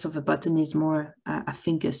the press of a button is more, I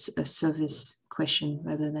think, a service question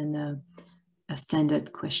rather than a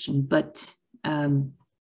standard question. But I'm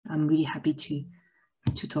really happy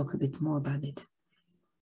to talk a bit more about it.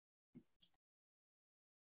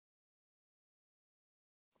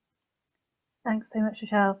 Thanks so much,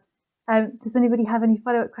 Rochelle. Does anybody have any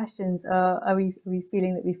follow-up questions, or are we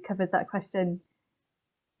feeling that we've covered that question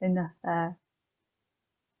enough there?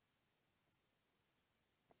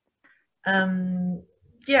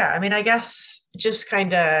 Yeah, I mean, I guess just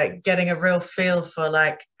kind of getting a real feel for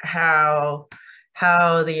like how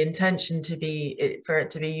the intention for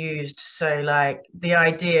it to be used. So like the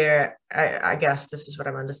idea, I guess this is what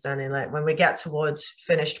I'm understanding, like when we get towards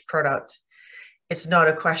finished product, it's not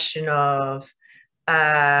a question of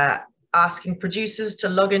asking producers to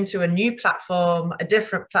log into a new platform, a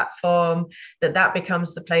different platform, that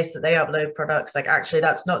becomes the place that they upload products. Like actually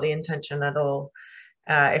that's not the intention at all.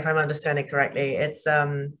 If I'm understanding correctly, it's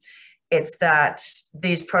that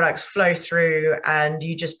these products flow through and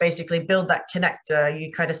you just basically build that connector.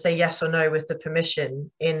 You kind of say yes or no with the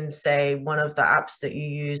permission in, say, one of the apps that you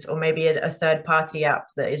use, or maybe a third-party app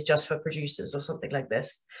that is just for producers or something like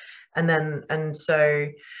this. And so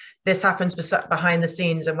this happens behind the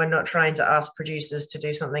scenes, and we're not trying to ask producers to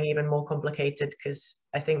do something even more complicated, because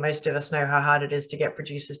I think most of us know how hard it is to get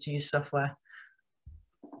producers to use software.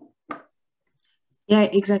 Yeah,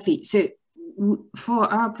 exactly. So for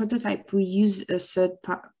our prototype, we use a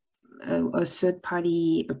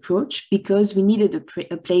third-party approach because we needed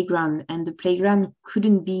a playground, and the playground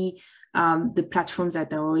couldn't be the platforms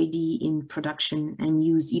that are already in production and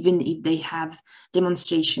used, even if they have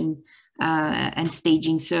demonstration and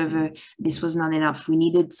staging server. This was not enough. We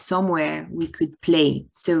needed somewhere we could play.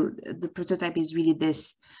 So the prototype is really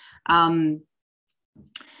this.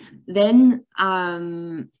 Then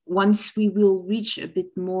once we will reach a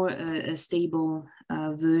bit more a stable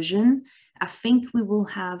version, I think we will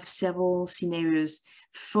have several scenarios.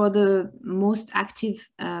 For the most active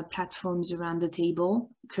platforms around the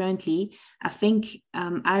table currently, I think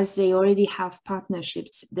as they already have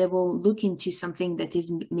partnerships, they will look into something that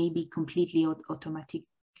is maybe completely automatical.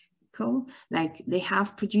 Like they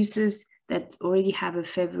have producers that already have a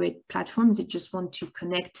favorite platform, they just want to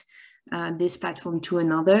connect this platform to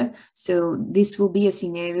another. So this will be a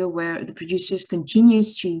scenario where the producers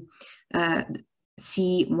continues to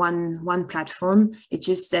see one platform. It's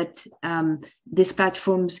just that this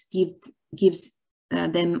platforms gives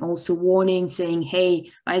them also warning, saying, hey,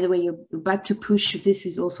 by the way, you're about to push, this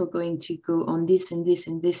is also going to go on this and this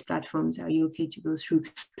and this platforms. Are you okay to go through?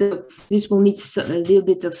 So this will need a little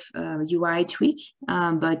bit of UI tweak,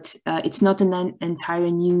 but it's not an entire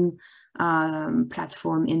new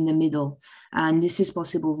platform in the middle. And this is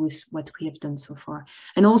possible with what we have done so far.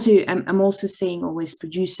 And also, I'm also saying always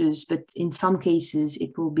producers, but in some cases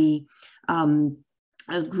it will be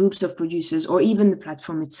groups of producers, or even the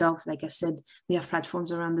platform itself. Like I said, we have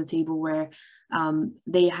platforms around the table where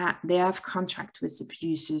they have contract with the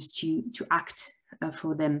producers to act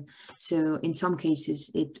for them. So in some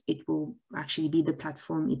cases, it will actually be the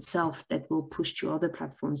platform itself that will push to other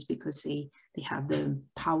platforms because they have the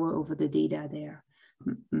power over the data they're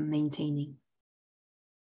maintaining.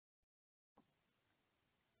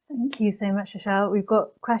 Thank you so much, Rochelle. We've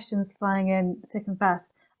got questions flying in thick and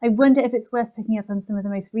fast. I wonder if it's worth picking up on some of the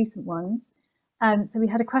most recent ones. So we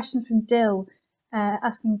had a question from Dill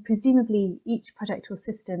asking, presumably each project or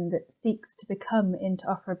system that seeks to become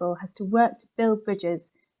interoperable has to work to build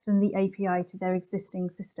bridges from the API to their existing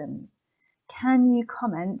systems. Can you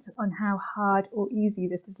comment on how hard or easy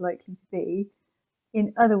this is likely to be?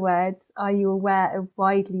 In other words, are you aware of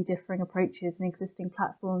widely differing approaches in existing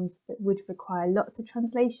platforms that would require lots of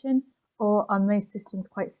translation, or are most systems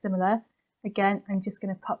quite similar? Again, I'm just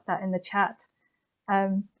going to pop that in the chat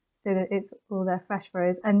so that it's all there fresh for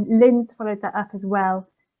us. And Lynn's followed that up as well.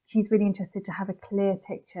 She's really interested to have a clear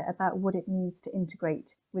picture about what it means to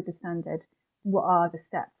integrate with the standard. What are the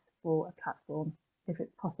steps for a platform, if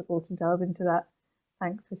it's possible to delve into that?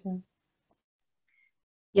 Thanks, Rochelle.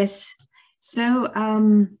 Yes. So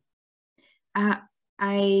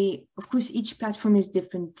of course, each platform is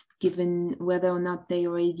different given whether or not they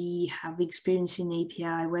already have experience in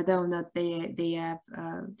API, whether or not they have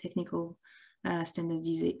technical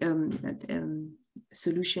standardization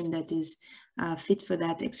solution that is fit for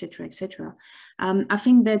that, etc., etc. I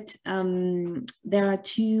think that there are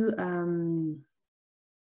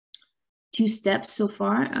two steps so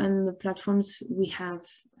far on the platforms we have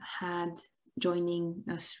had joining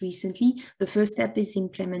us recently. The first step is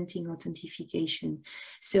implementing authentication.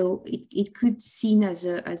 So it could seen as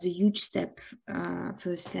a huge step,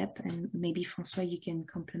 first step, and maybe François, you can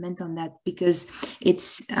complement on that, because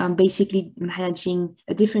it's basically managing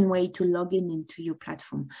a different way to log in into your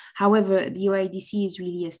platform. However, the OIDC is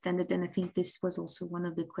really a standard, and I think this was also one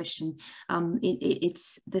of the questions.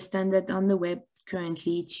 It's the standard on the web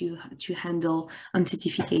currently to handle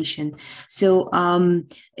authentication. So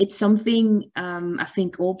it's something I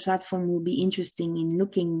think all platforms will be interested in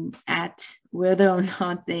looking at, whether or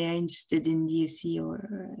not they are interested in DFC or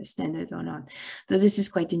standard or not. So this is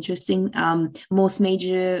quite interesting. Most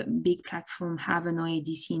major big platforms have an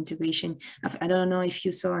OIDC integration. I don't know if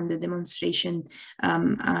you saw on the demonstration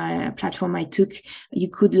platform I took, you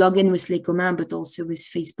could log in with Les Communs, but also with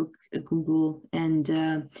Facebook, Google, and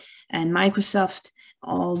Microsoft.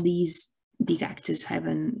 All these big actors have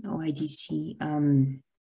an OIDC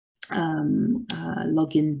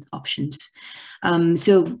login options.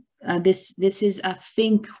 This is, I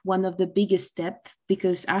think, one of the biggest steps,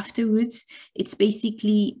 because afterwards it's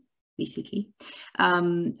basically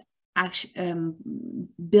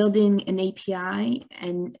building an API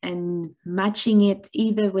and matching it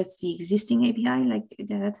either with the existing API, like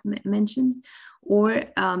Gareth mentioned, or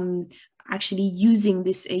actually using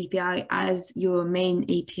this API as your main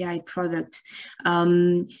API product.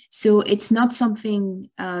 So it's not something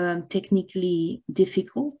technically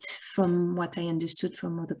difficult from what I understood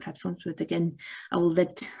from other platforms, but again, I will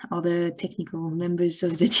let other technical members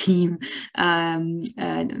of the team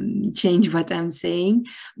change what I'm saying.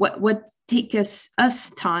 What takes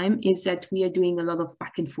us time is that we are doing a lot of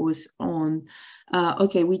back and forth on,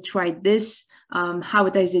 okay, we tried this, how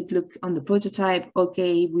does it look on the prototype?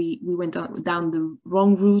 Okay, we went down the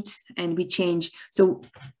wrong route and we changed. So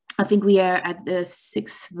I think we are at the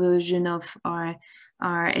 6th version of our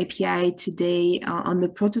API today on the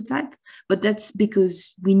prototype, but that's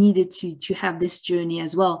because we needed to have this journey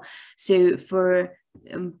as well. So for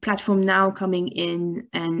platform now coming in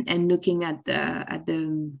and looking at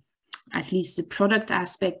at least the product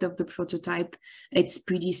aspect of the prototype, it's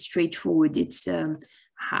pretty straightforward. It's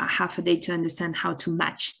half a day to understand how to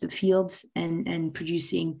match the fields and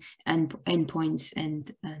producing endpoints,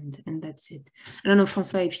 and that's it. I don't know,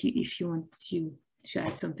 François, if you want to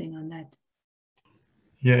add something on that.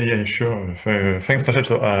 Yeah, sure. Thanks,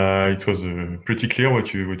 Rachel. So it was pretty clear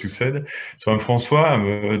what you said. So I'm François. I'm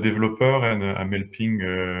a developer, and I'm helping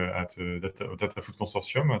at Data Food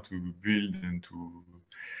Consortium to build and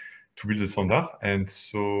to build the standard. And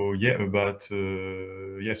so yeah, about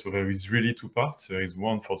so there is really two parts. There is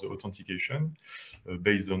one for the authentication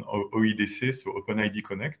based on OIDC, so OpenID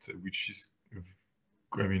Connect, which is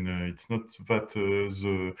it's not that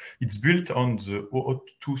it's built on the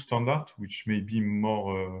OAuth2 standard, which may be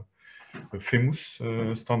more a famous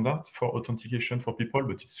standard for authentication for people,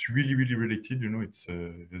 but it's really, really related. You know, it's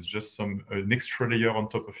there's just an extra layer on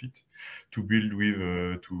top of it to build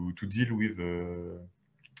with to deal with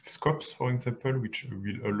scopes, for example, which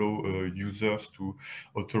will allow users to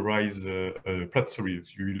authorize you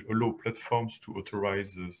will allow platforms to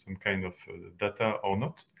authorize some kind of data or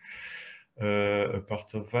not. A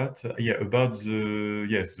part of that, about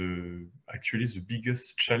actually the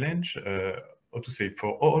biggest challenge, how to say,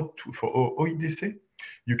 for OIDC,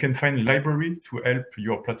 you can find library to help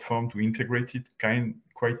your platform to integrate it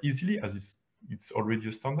quite easily, as it's already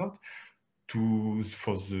a standard.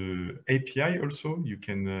 For the API also, you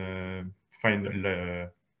can find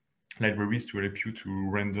libraries to help you to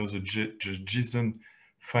render the JSON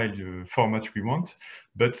file format we want,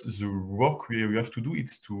 but the work we have to do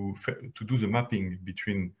is to do the mapping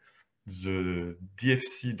between the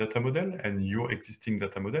DFC data model and your existing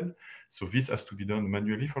data model. So this has to be done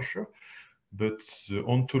manually for sure, but the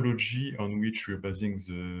ontology on which we're basing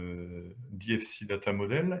the DFC data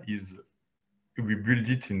model is we build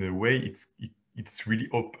it in a way it's really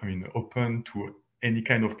open to any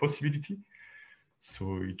kind of possibility.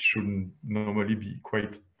 So it should normally be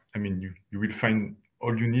quite, you will find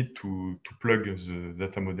all you need to plug the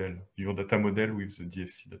data model, your data model with the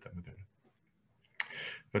DFC data model.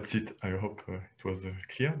 That's it. I hope it was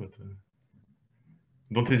clear, but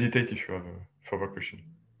don't hesitate if you have a further question.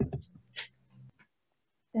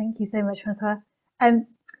 Thank you so much, Francois.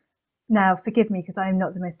 Now, forgive me because I'm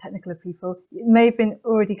not the most technical of people. It may have been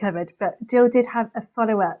already covered, but Jill did have a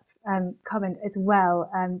follow-up comment as well,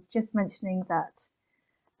 just mentioning that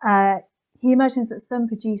he imagines that some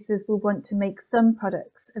producers will want to make some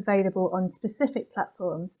products available on specific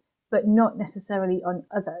platforms, but not necessarily on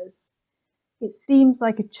others. It seems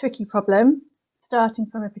like a tricky problem, starting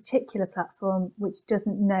from a particular platform which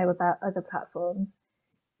doesn't know about other platforms.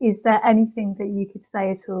 Is there anything that you could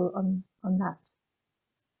say at all on that?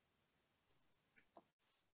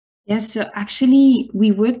 Yes, so actually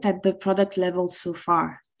we worked at the product level so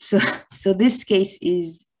far. So this case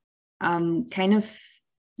is kind of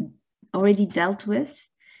already dealt with.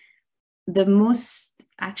 The most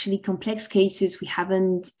actually complex cases we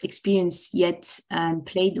haven't experienced yet and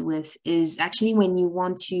played with is actually when you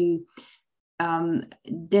want to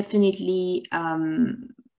definitely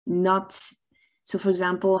not, so for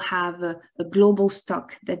example, have a global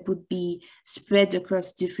stock that would be spread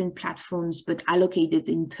across different platforms, but allocated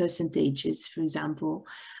in percentages, for example,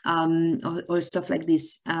 or stuff like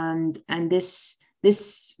this. And this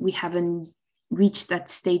we haven't reached that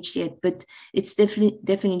stage yet, but it's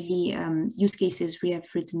definitely use cases we have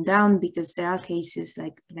written down, because there are cases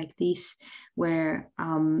like this where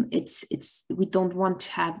we don't want to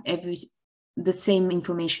have the same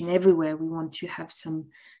information everywhere. We want to have some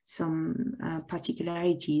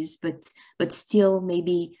particularities, but still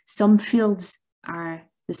maybe some fields are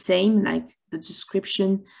the same, like the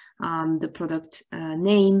description, the product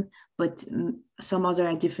name, but some other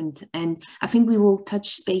are different. And I think we will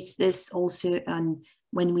touch base this also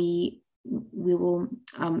when we will,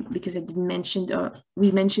 because I didn't mention, or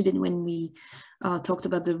we mentioned it when we talked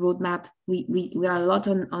about the roadmap. We are a lot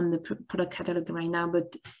on the product catalog right now,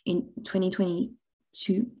 but in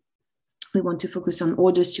 2022, we want to focus on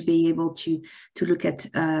orders to be able to look at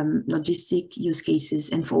logistic use cases.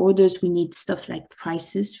 And for orders, we need stuff like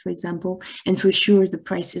prices, for example. And for sure, the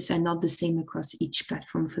prices are not the same across each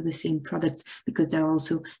platform for the same products, because there are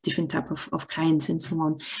also different type of clients and so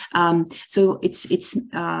on. So it's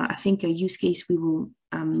I think a use case we will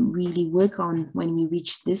really work on when we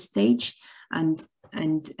reach this stage, and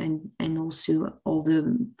also all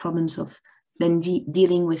the problems of then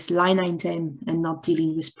dealing with line item and not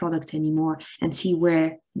dealing with product anymore, and see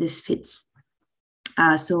where this fits.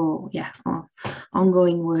 So yeah,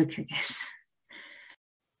 ongoing work, I guess.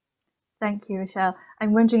 Thank you, Rochelle.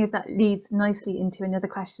 I'm wondering if that leads nicely into another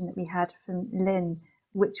question that we had from Lynn,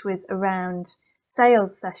 which was around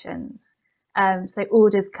sales sessions. So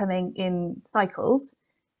orders coming in cycles.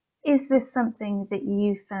 Is this something that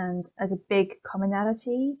you found as a big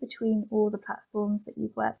commonality between all the platforms that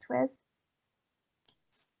you've worked with?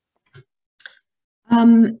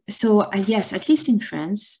 Yes, at least in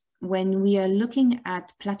France, when we are looking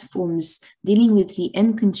at platforms dealing with the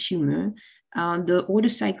end consumer, the order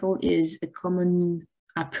cycle is a common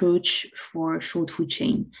approach for short food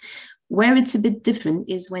chain. Where it's a bit different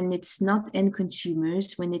is when it's not end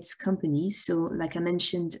consumers, when it's companies. So like I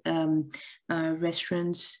mentioned,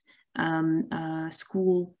 restaurants,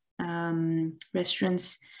 school,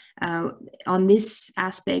 restaurants. On this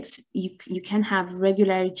aspect, you can have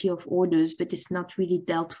regularity of orders, but it's not really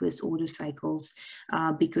dealt with order cycles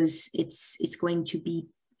because it's going to be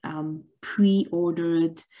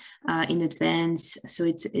pre-ordered in advance, so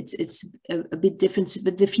it's a bit different,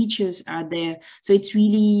 but the features are there. So it's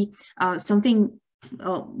really something.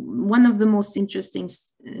 One of the most interesting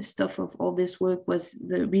stuff of all this work was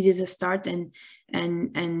really the start and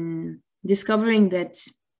discovering that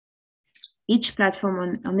each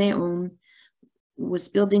platform on their own was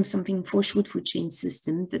building something for short food chain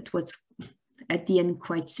system that was at the end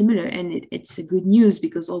quite similar, and it's a good news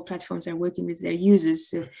because all platforms are working with their users,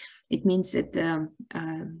 so it means that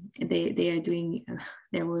they are doing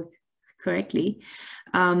their work correctly,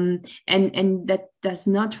 and that does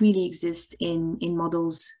not really exist in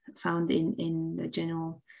models found in the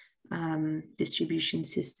general distribution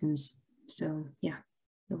systems. So yeah,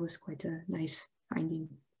 that was quite a nice finding.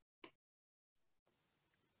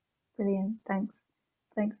 Brilliant, thanks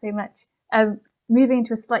so much. Moving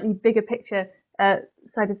to a slightly bigger picture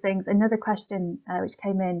side of things, another question which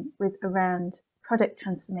came in was around product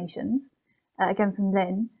transformations, again from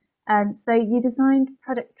Lynn. So you designed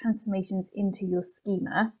product transformations into your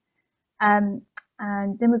schema, and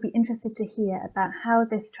then we'd be interested to hear about how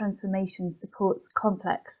this transformation supports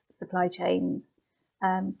complex supply chains,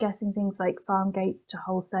 guessing things like farm gate to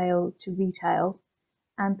wholesale to retail,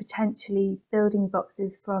 and potentially building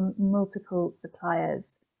boxes from multiple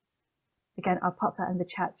suppliers. Again, I'll pop that in the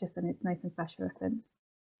chat just so it's nice and fresh for reference.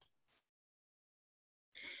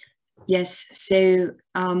 Yes, so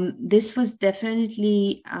this was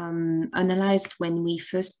definitely analyzed when we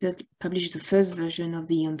first published the first version of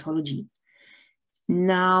the ontology.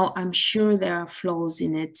 Now, I'm sure there are flaws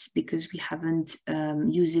in it because we haven't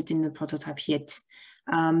used it in the prototype yet.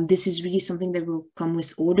 This is really something that will come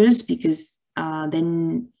with orders because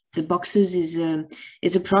then the boxes is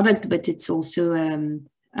a product, but it's also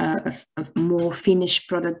a more finished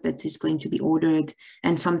product that is going to be ordered.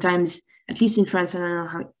 And sometimes, at least in France, I don't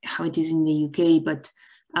know how it is in the UK, but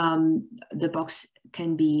the box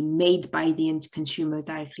can be made by the end consumer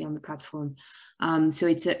directly on the platform. So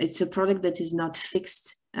it's a product that is not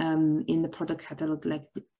fixed in the product catalog like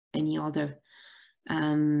any other.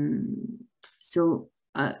 So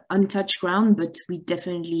untouched ground, but we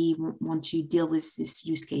definitely want to deal with this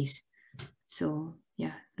use case. So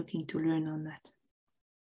yeah, looking to learn on that.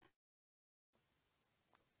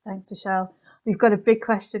 Thanks, Rochelle. We've got a big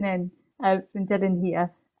question in from Dylan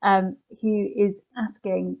here, who is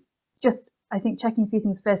asking, just I think checking a few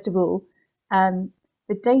things first of all. The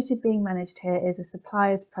data being managed here is a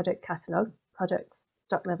supplier's product catalogue, products,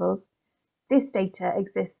 stock levels. This data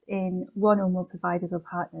exists in one or more providers or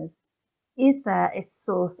partners. Is there a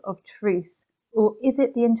source of truth, or is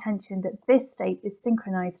it the intention that this state is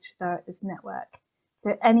synchronized throughout this network?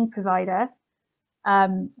 So any provider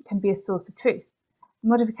can be a source of truth.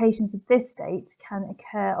 Modifications of this state can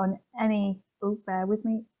occur on any, oh, bear with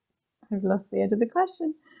me, I've lost the end of the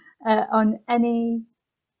question, on any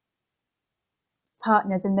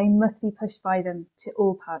partner, then they must be pushed by them to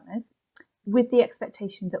all partners with the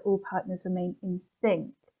expectation that all partners remain in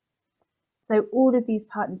sync. So all of these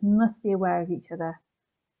partners must be aware of each other.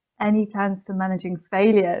 Any plans for managing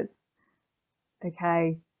failures?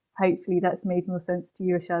 Okay, hopefully that's made more sense to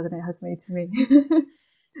you, Rochelle, than it has made to me.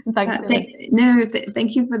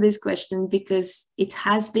 Thank you for this question, because it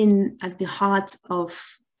has been at the heart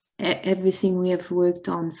of everything we have worked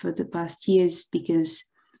on for the past years, because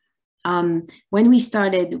when we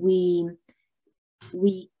started, we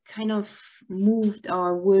kind of moved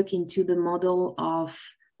our work into the model of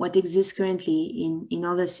what exists currently in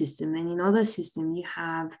other systems. And in other systems, you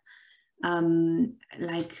have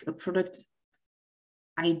like a product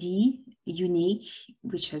ID, unique,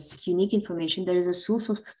 which has unique information. There is a source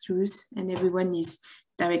of truth, and everyone is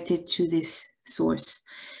directed to this source.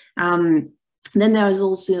 Then there is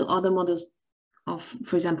also other models of,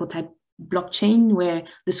 for example, type blockchain, where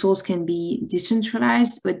the source can be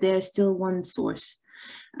decentralized, but there's still one source.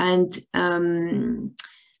 And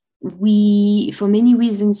we, for many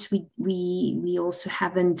reasons, we also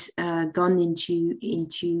haven't gone into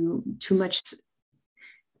too much.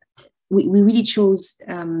 We really chose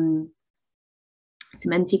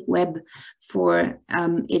semantic web for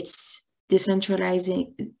its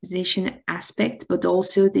decentralization aspect, but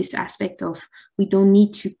also this aspect of we don't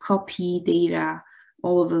need to copy data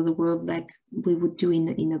all over the world like we would do in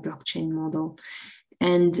a blockchain model.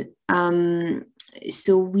 And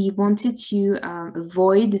so we wanted to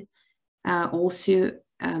avoid also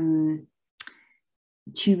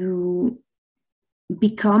to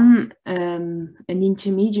become an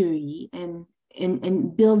intermediary and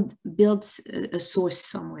build a source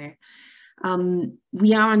somewhere.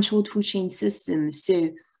 We are on short food chain systems,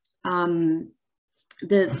 so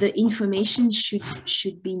the information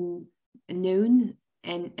should be known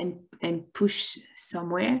and pushed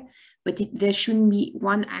somewhere, but there shouldn't be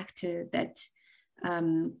one actor that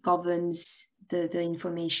governs the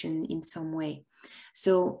information in some way.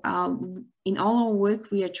 So in all our work,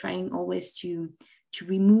 we are trying always to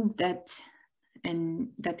remove that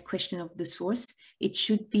question of the source. It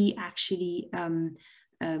should be actually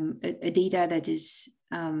a data that is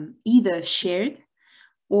either shared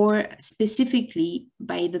or specifically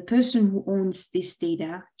by the person who owns this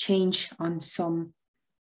data change on some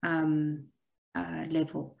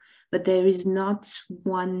level. But there is not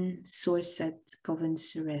one source that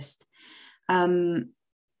governs the rest.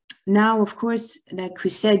 Now, of course, like we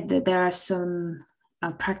said, that there are some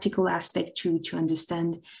practical aspects to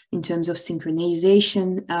understand in terms of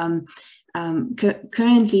synchronization.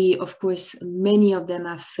 Currently, of course, many of them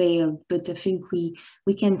have failed, but I think we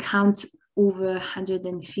can count over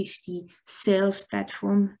 150 sales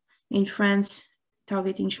platforms in France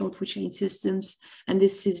targeting short food chain systems, and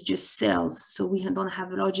this is just sales. So we don't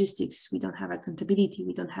have logistics, we don't have accountability,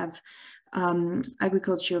 we don't have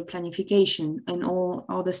agricultural planification and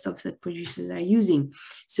all the stuff that producers are using.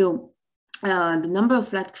 So the number of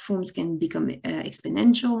platforms can become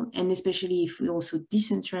exponential, and especially if we also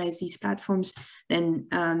decentralize these platforms, then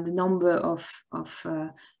the number of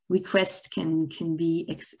requests can be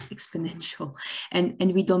exponential,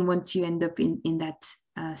 and we don't want to end up in that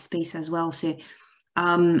space as well. So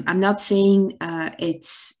I'm not saying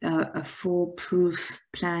it's a foolproof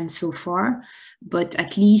plan so far, but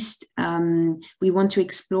at least we want to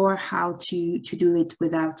explore how to do it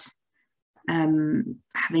without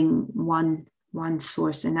having one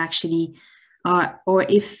source, and actually or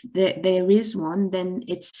if there is one, then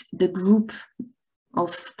it's the group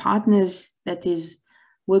of partners that is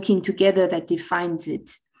working together that defines it,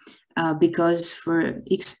 because for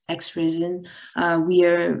X reason we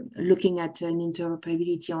are looking at an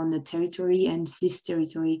interoperability on the territory, and this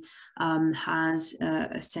territory has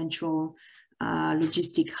a central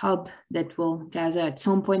logistic hub that will gather at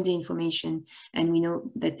some point the information, and we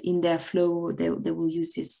know that in their flow they will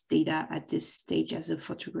use this data at this stage as a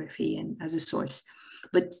photography and as a source.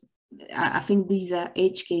 But I think these are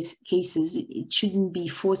edge cases. It shouldn't be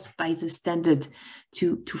forced by the standard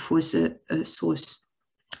to force a source.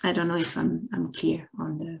 I don't know if I'm clear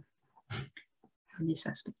on this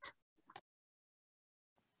aspect.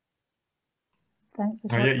 Thanks.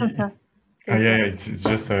 It's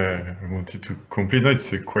just I wanted to complete that.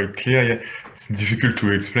 It's quite clear. Yeah, it's difficult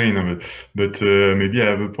to explain, but maybe I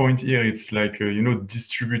have a point here. It's like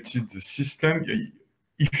distributed system.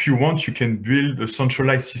 If you want, you can build a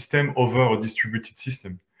centralized system over a distributed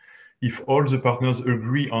system. If all the partners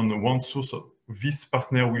agree on one source, this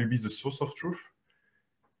partner will be the source of truth.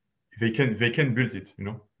 They can build it.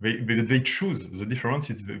 They choose. The difference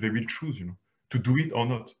is they will choose. To do it or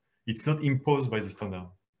not. It's not imposed by the standard.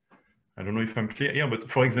 I don't know if I'm clear here, but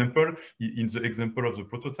for example, in the example of the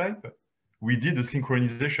prototype, we did a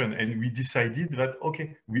synchronization and we decided that,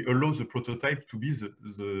 okay, we allow the prototype to be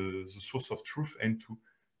the source of truth and to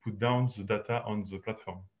put down the data on the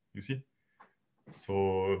platform, you see?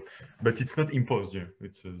 So, but it's not imposed here,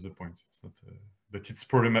 it's the point. It's not, but it's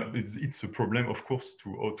a problem, of course,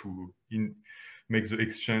 to make the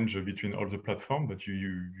exchange between all the platforms, but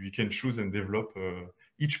you can choose and develop,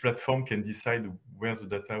 each platform can decide where the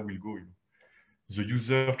data will go. The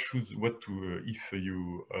user choose what to, if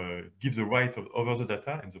you give the right over the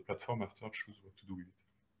data, and the platform after choose what to do with it.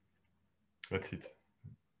 That's it.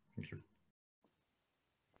 Thank you.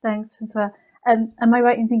 Thanks, Francois. Am I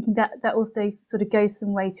right in thinking that also sort of goes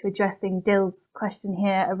some way to addressing Dill's question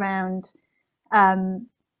here around,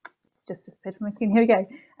 it's just disappeared from my screen, here we go,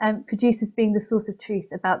 producers being the source of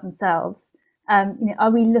truth about themselves.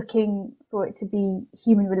 Are we looking for it to be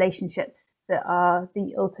human relationships that are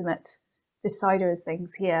the ultimate decider of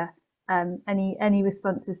things here? Any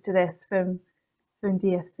responses to this from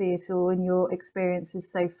DFC at all in your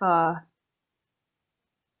experiences so far?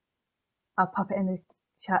 I'll pop it in the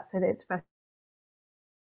chat so that it's fresh.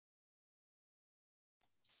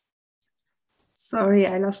 Sorry,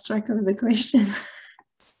 I lost track of the question.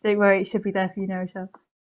 Don't worry, it should be there for you now, Rochelle.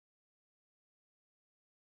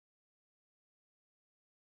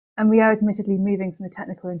 And we are admittedly moving from the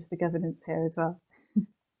technical into the governance here as well.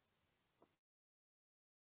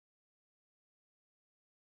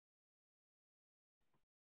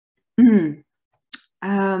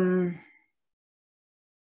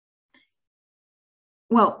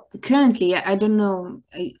 Well, currently, I don't know.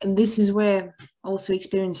 This is where also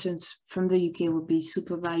experiences from the UK would be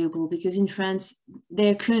super valuable, because in France,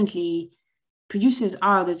 they're currently, producers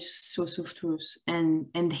are the source of truth, and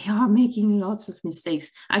they are making lots of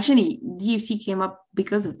mistakes. Actually, DFC came up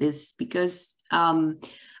because of this, because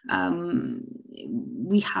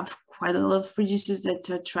we have quite a lot of producers that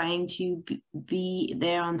are trying to be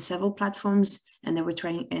there on several platforms, and they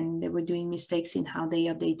were doing mistakes in how they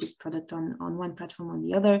updated product on one platform on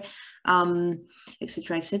the other,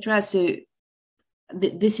 etc., etc. So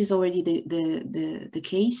this is already the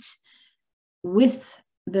case. With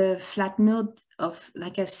the flat note of,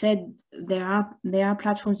 like I said, there are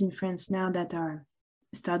platforms in France now that are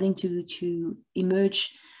starting to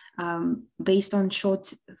emerge, based on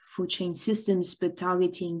short food chain systems, but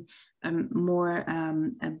targeting more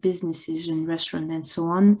businesses and restaurants and so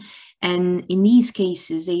on. And in these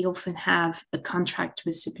cases, they often have a contract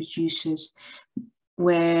with the producers,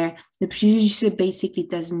 where the producer basically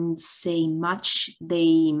doesn't say much.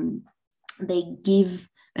 They give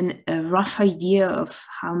a rough idea of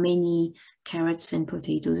how many carrots and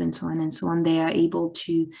potatoes and so on they are able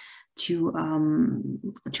to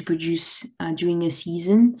produce during a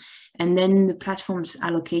season, and then the platforms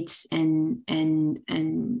allocates and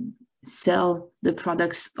sell the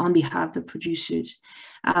products on behalf of the producers.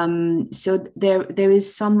 So there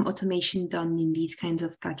is some automation done in these kinds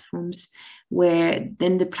of platforms, where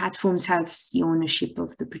then the platforms have the ownership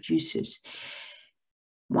of the producers.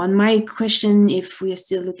 One might question if we are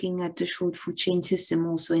still looking at the short food chain system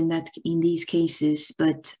also in these cases,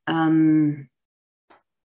 but I'm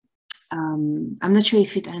not sure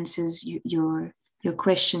if it answers your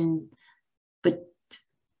question. But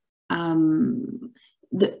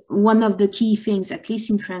one of the key things, at least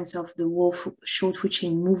in France, of the whole short food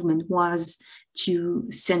chain movement was to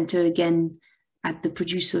center again at the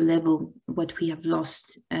producer level what we have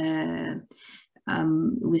lost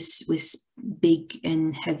with big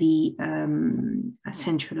and heavy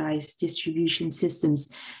centralized distribution systems.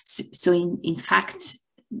 So in fact,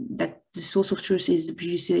 that the source of truth is the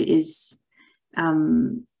producer is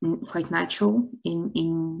quite natural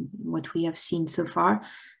in what we have seen so far.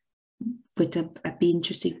 But I'd be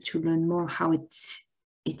interested to learn more how it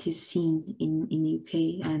is seen in the UK,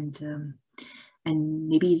 and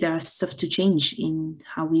maybe there are stuff to change in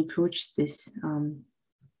how we approach this.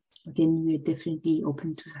 Again, we're definitely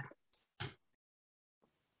open to that.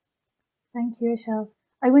 Thank you, Rochelle.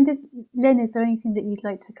 I wondered, Lynn, is there anything that you'd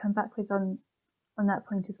like to come back with on that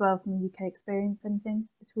point as well from the UK experience? Anything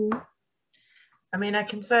at all? I mean, I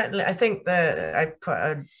think that I put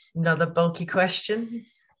another bulky question,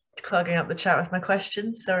 clogging up the chat with my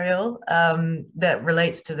questions, sorry all, that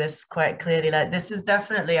relates to this quite clearly. Like, this is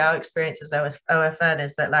definitely our experience as OFN,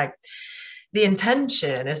 is that like the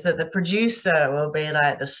intention is that the producer will be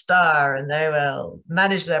like the star and they will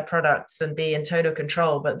manage their products and be in total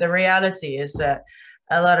control. But the reality is that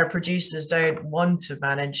a lot of producers don't want to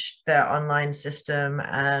manage their online system,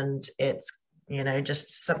 and it's, you know,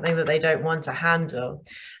 just something that they don't want to handle.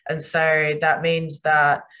 And so that means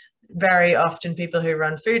that very often people who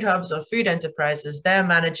run food hubs or food enterprises, they're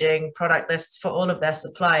managing product lists for all of their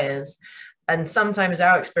suppliers. And sometimes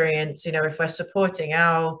our experience, you know, if we're supporting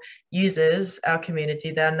our users, our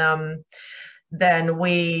community, then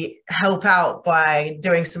we help out by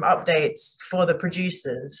doing some updates for the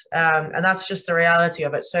producers. And that's just the reality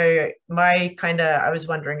of it. So I was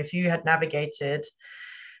wondering if you had navigated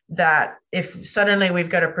that, if suddenly we've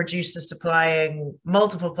got a producer supplying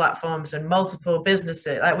multiple platforms and multiple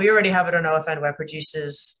businesses, like we already have it on OFN where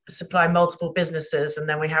producers supply multiple businesses, and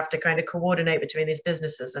then we have to kind of coordinate between these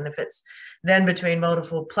businesses. And if it's then between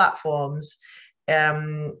multiple platforms,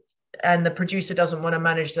 and the producer doesn't want to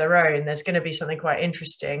manage their own, there's going to be something quite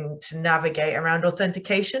interesting to navigate around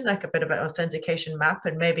authentication, like a bit of an authentication map,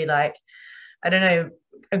 and maybe like, I don't know,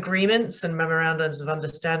 agreements and memorandums of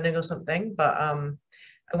understanding or something. But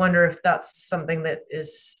I wonder if that's something that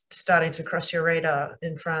is starting to cross your radar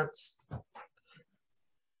in France.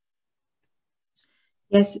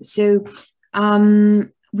 Yes, so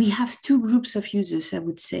we have two groups of users, I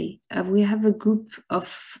would say. We have a group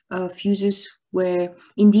of users where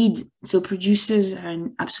indeed, so producers are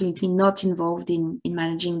absolutely not involved in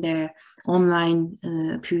managing their online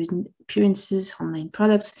appearances, online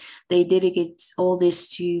products. They delegate all this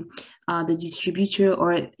to the distributor,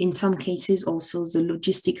 or in some cases also the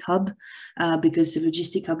logistic hub, because the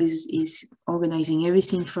logistic hub is organizing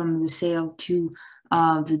everything from the sale to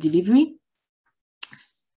the delivery.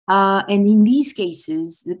 And in these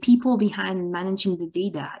cases, the people behind managing the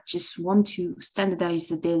data just want to standardize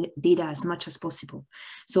the data as much as possible.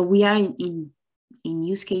 So we are in in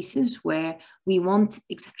use cases where we want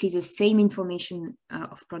exactly the same information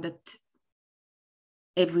of product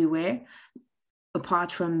everywhere,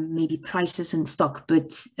 apart from maybe prices and stock, but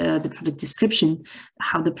the product description,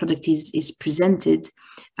 how the product is presented,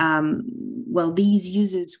 well, these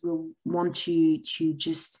users will want to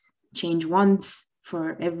just change once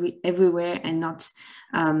for everywhere and not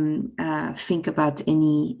think about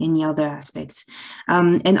any other aspects.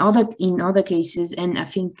 And in other cases, and I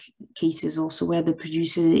think cases also where the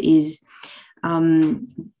producer is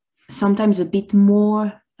sometimes a bit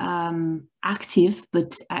more active,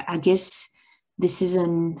 but I guess this is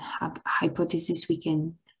a hypothesis we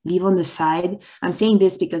can leave on the side. I'm saying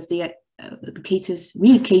this because the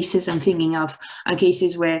real cases I'm thinking of are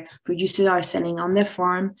cases where producers are selling on their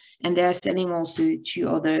farm and they're selling also to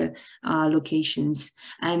other locations.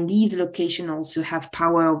 And these locations also have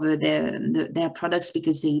power over their products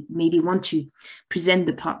because they maybe want to present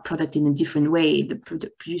the product in a different way. The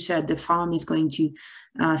producer at the farm is going to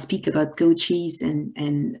speak about goat cheese,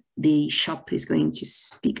 and the shop is going to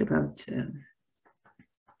speak about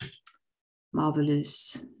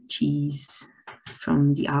marvelous cheese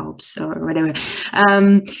from the Alps or whatever.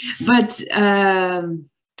 But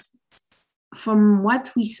from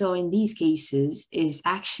what we saw in these cases is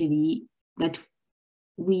actually that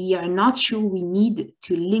we are not sure we need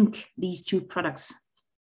to link these two products.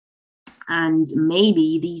 And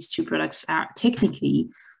maybe these two products are technically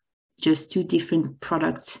just two different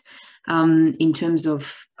products in terms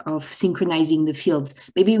of synchronizing the fields.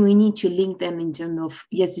 Maybe we need to link them in terms of,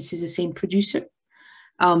 yes, this is the same producer,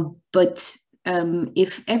 but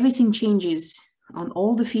if everything changes on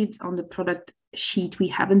all the fields on the product sheet, we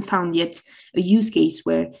haven't found yet a use case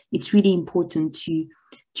where it's really important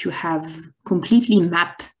to have completely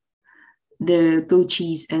map the goat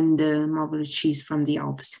cheese and the marvelous cheese from the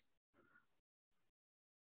Alps.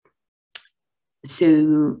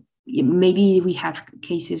 So maybe we have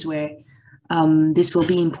cases where this will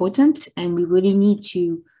be important, and we really need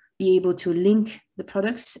to be able to link the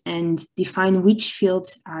products and define which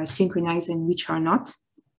fields are synchronized and which are not.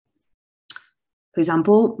 For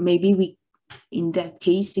example, maybe in that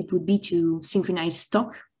case, it would be to synchronize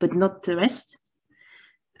stock, but not the rest.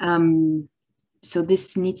 So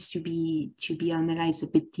this needs to be analyzed a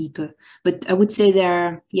bit deeper. But I would say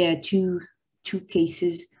there are, two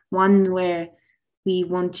cases. One where we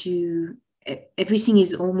want to, everything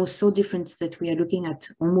is almost so different that we are looking at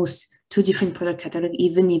almost two different product catalogs,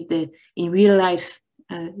 even if in real life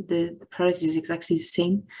the product is exactly the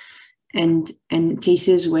same, and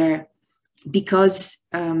cases where, because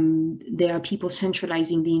there are people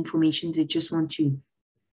centralizing the information, they just want to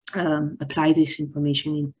apply this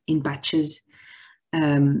information in batches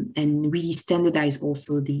and really standardize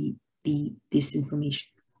also this information.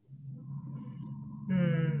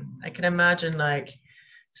 I can imagine like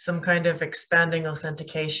some kind of expanding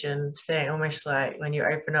authentication thing, almost like when you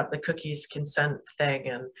open up the cookies consent thing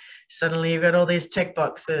and suddenly you've got all these tick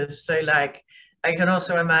boxes. So like, I can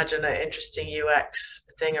also imagine an interesting UX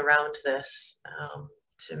thing around this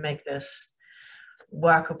to make this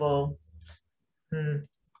workable. Some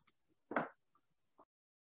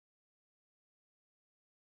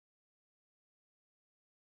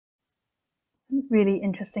really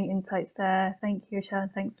interesting insights there. Thank you, Michelle.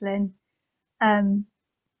 Thanks, Lynn.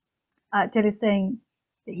 Jill is saying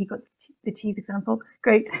that he got the cheese example.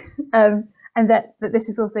 Great. And that this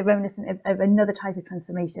is also reminiscent of another type of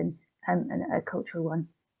transformation, and a cultural one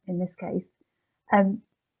in this case.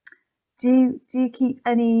 Do you keep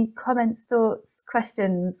any comments, thoughts,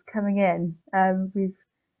 questions coming in? We've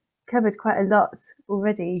covered quite a lot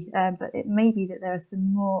already, but it may be that there are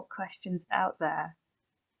some more questions out there.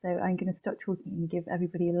 So I'm going to stop talking and give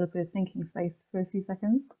everybody a little bit of thinking space for a few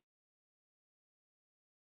seconds.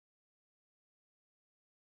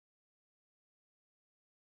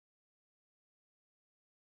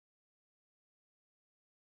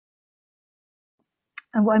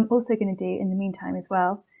 And what I'm also going to do in the meantime as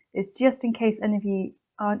well is, just in case any of you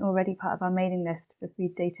aren't already part of our mailing list for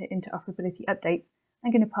food data interoperability updates,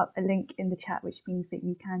 I'm going to pop a link in the chat, which means that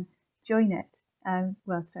you can join it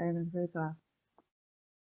whilst I remember as well.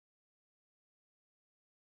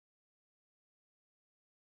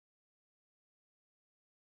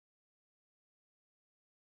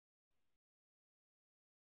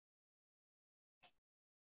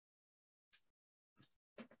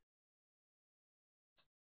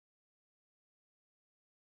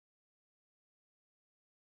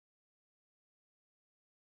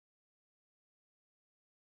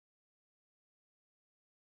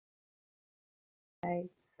 Okay,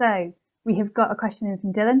 so we have got a question in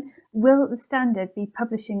from Dylan. Will the standard be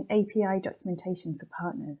publishing API documentation for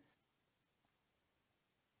partners?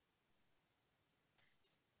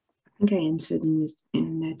 think I answered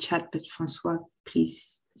in the chat, but Francois,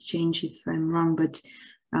 please change if I'm wrong. But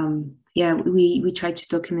yeah, we try to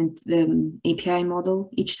document the API model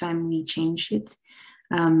each time we change it,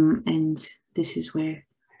 and this is where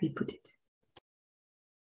we put it.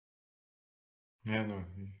 Yeah, no,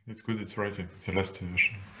 it's good. It's right. It's the last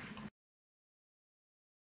version.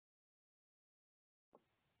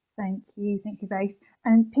 Thank you both.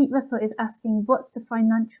 And Pete Russell is asking, what's the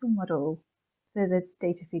financial model for the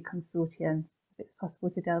Data Food Consortium? If it's possible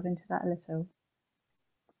to delve into that a little.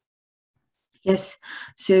 Yes,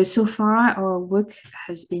 so far our work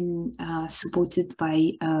has been supported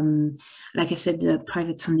by, like I said, the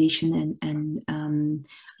private foundation and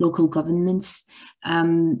local governments,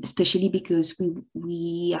 especially because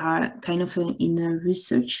we are kind of in a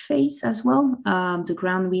research phase as well. The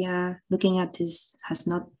ground we are looking at has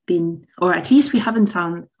not been, or at least we haven't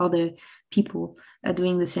found other people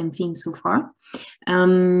doing the same thing so far.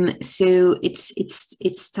 So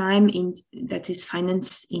it's time that is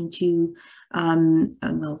financed into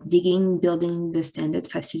well, digging, building the standard,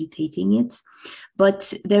 facilitating it.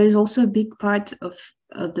 But there is also a big part of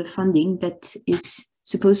the funding that is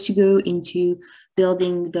supposed to go into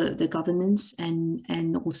building the governance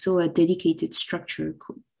and also a dedicated structure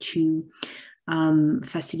to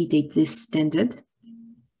facilitate this standard.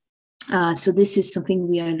 So this is something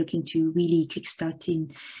we are looking to really kickstart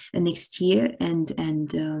in next year, and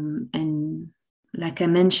like I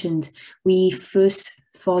mentioned, we first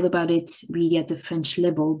thought about it really at the French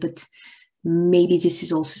level, but maybe this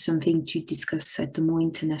is also something to discuss at the more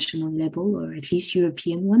international level, or at least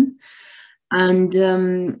European one. And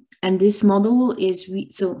this model is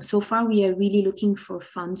so far we are really looking for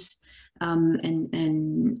funds and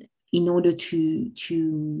in order to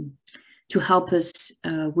help us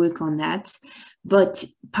work on that. But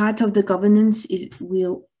part of the governance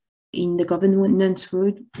in the governance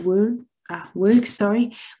work, sorry,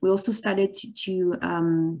 we also started to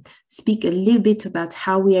speak a little bit about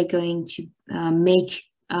how we are going to make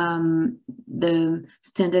the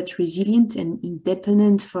standard resilient and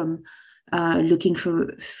independent from looking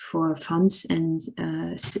for funds and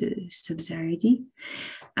subsidiarity.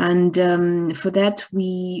 And for that,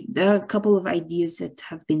 there are a couple of ideas that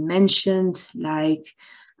have been mentioned, like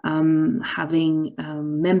having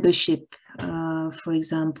membership, for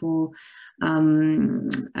example,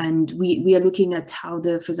 and we are looking at how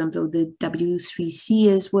for example, the W3C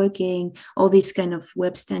is working, all these kind of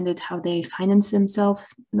web standard, how they finance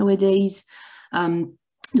themselves nowadays.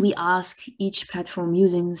 We ask each platform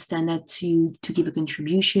using the standard to give a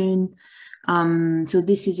contribution. So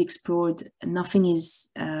this is explored. Nothing is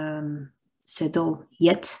settled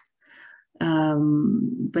yet.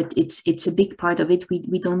 But it's a big part of it.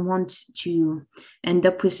 We don't want to end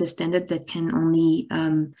up with a standard that can only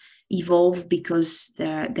evolve because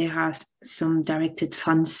there are some directed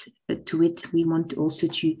funds to it. We want also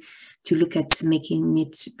to look at making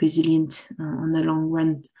it resilient on the long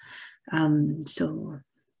run. So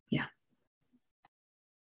yeah.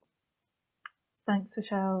 Thanks,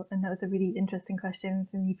 Rochelle. And that was a really interesting question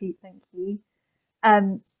from you, Pete. Thank you.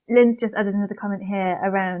 Lynn's just added another comment here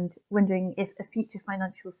around wondering if a future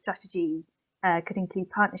financial strategy could include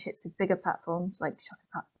partnerships with bigger platforms like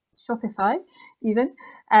Shopify even,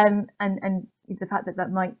 and the fact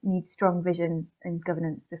that might need strong vision and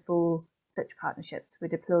governance before such partnerships were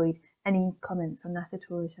deployed. Any comments on that at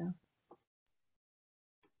all, Rochelle?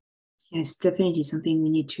 Yes, definitely something we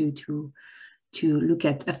need to look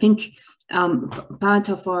at. I think part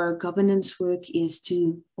of our governance work is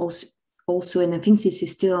to also, and I think this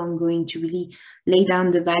is still ongoing, to really lay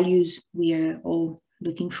down the values we are all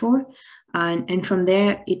looking for. And from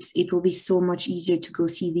there, it will be so much easier to go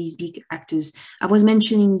see these big actors. I was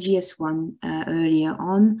mentioning GS1 earlier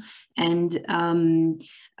on, and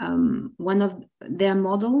one of their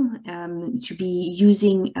model to be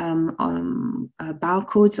using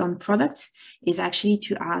barcodes on products is actually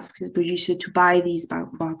to ask the producer to buy these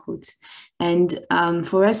barcodes. And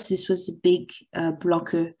for us, this was a big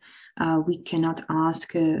blocker. We cannot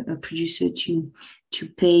ask a producer to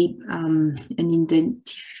pay an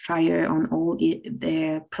identifier on all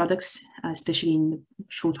their products, especially in the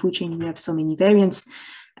short food chain. We have so many variants,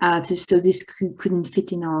 so this couldn't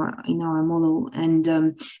fit in our model. And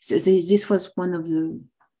so this was one of the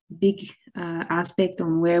big aspect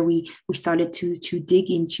on where we started to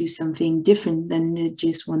dig into something different than the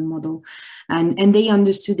GS1 model, and they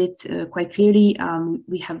understood it quite clearly.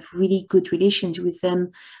 We have really good relations with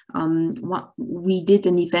them. We did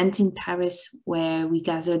an event in Paris where we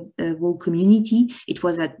gathered the whole community. It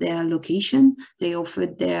was at their location. They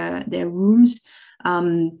offered their rooms,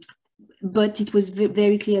 but it was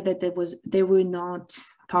very clear that they were not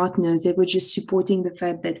partners. They were just supporting the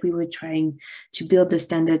fact that we were trying to build the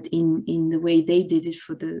standard in the way they did it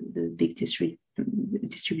for the big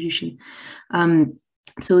distribution.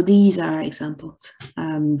 So these are examples,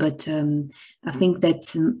 but I think that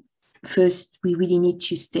first we really need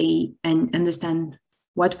to stay and understand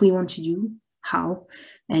what we want to do, how,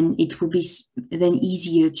 and it will be then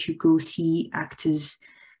easier to go see actors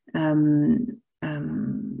and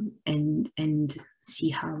see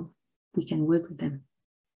how we can work with them.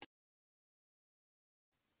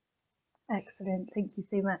 Excellent, thank you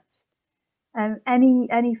so much.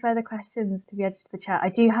 Any further questions to be added to the chat? I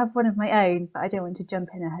do have one of my own, but I don't want to jump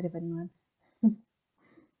in ahead of anyone.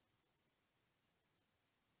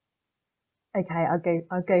 Okay,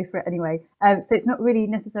 I'll go for it anyway. So it's not really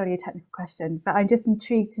necessarily a technical question, but I'm just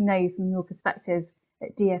intrigued to know from your perspective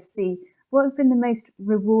at DFC, what have been the most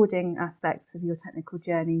rewarding aspects of your technical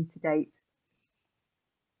journey to date?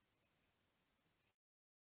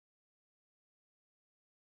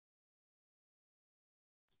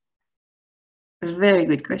 Very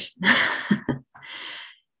good question.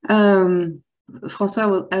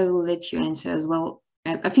 François, I will let you answer as well.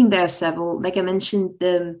 I think there are several. Like I mentioned,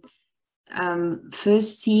 the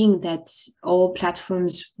first seeing that all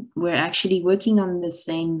platforms were actually working on the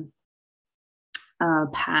same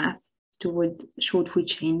path toward short food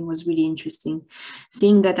chain was really interesting.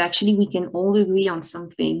 Seeing that actually we can all agree on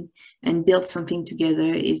something and build something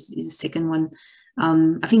together is the second one.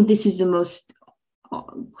 I think this is the most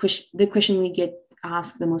the question we get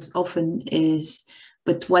asked the most often is,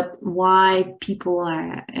 but why people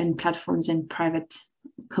are and platforms and private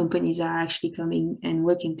companies are actually coming and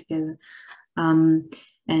working together,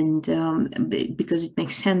 because it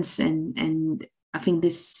makes sense, and I think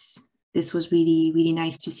this was really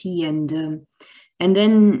nice to see, and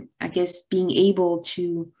then I guess being able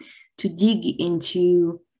to dig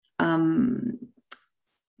into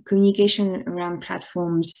communication around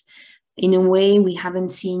platforms in a way we haven't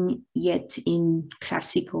seen yet in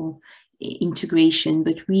classical integration,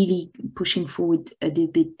 but really pushing forward a little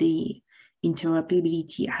bit the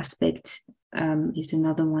interoperability aspect is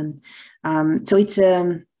another one. So it's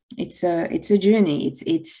a journey.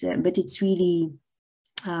 But it's really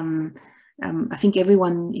I think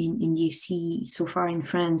everyone in DFC so far in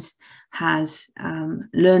France has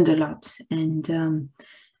learned a lot and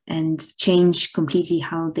changed completely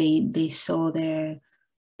how they saw their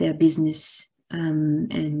business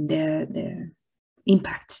and their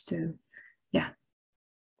impact. So yeah.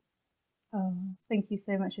 Oh, thank you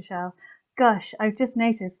so much, Rochelle. Gosh, I've just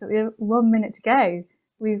noticed that we have 1 minute to go.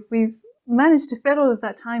 We've managed to fill all of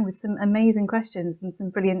that time with some amazing questions and some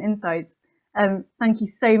brilliant insights. Thank you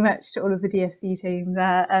so much to all of the DFC team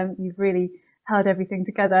there. You've really held everything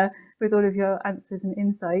together with all of your answers and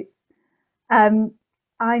insights.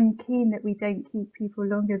 I'm keen that we don't keep people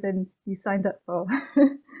longer than you signed up for.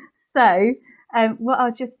 So what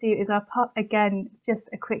I'll just do is I'll pop again just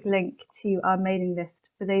a quick link to our mailing list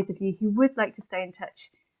for those of you who would like to stay in touch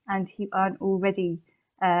and who aren't already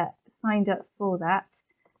signed up for that.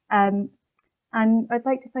 And I'd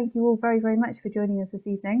like to thank you all very, very much for joining us this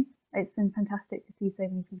evening. It's been fantastic to see so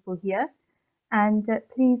many people here. And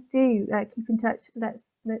please do keep in touch.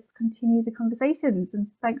 Let's continue the conversations. And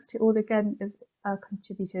thanks to all again of our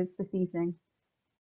contributors this evening.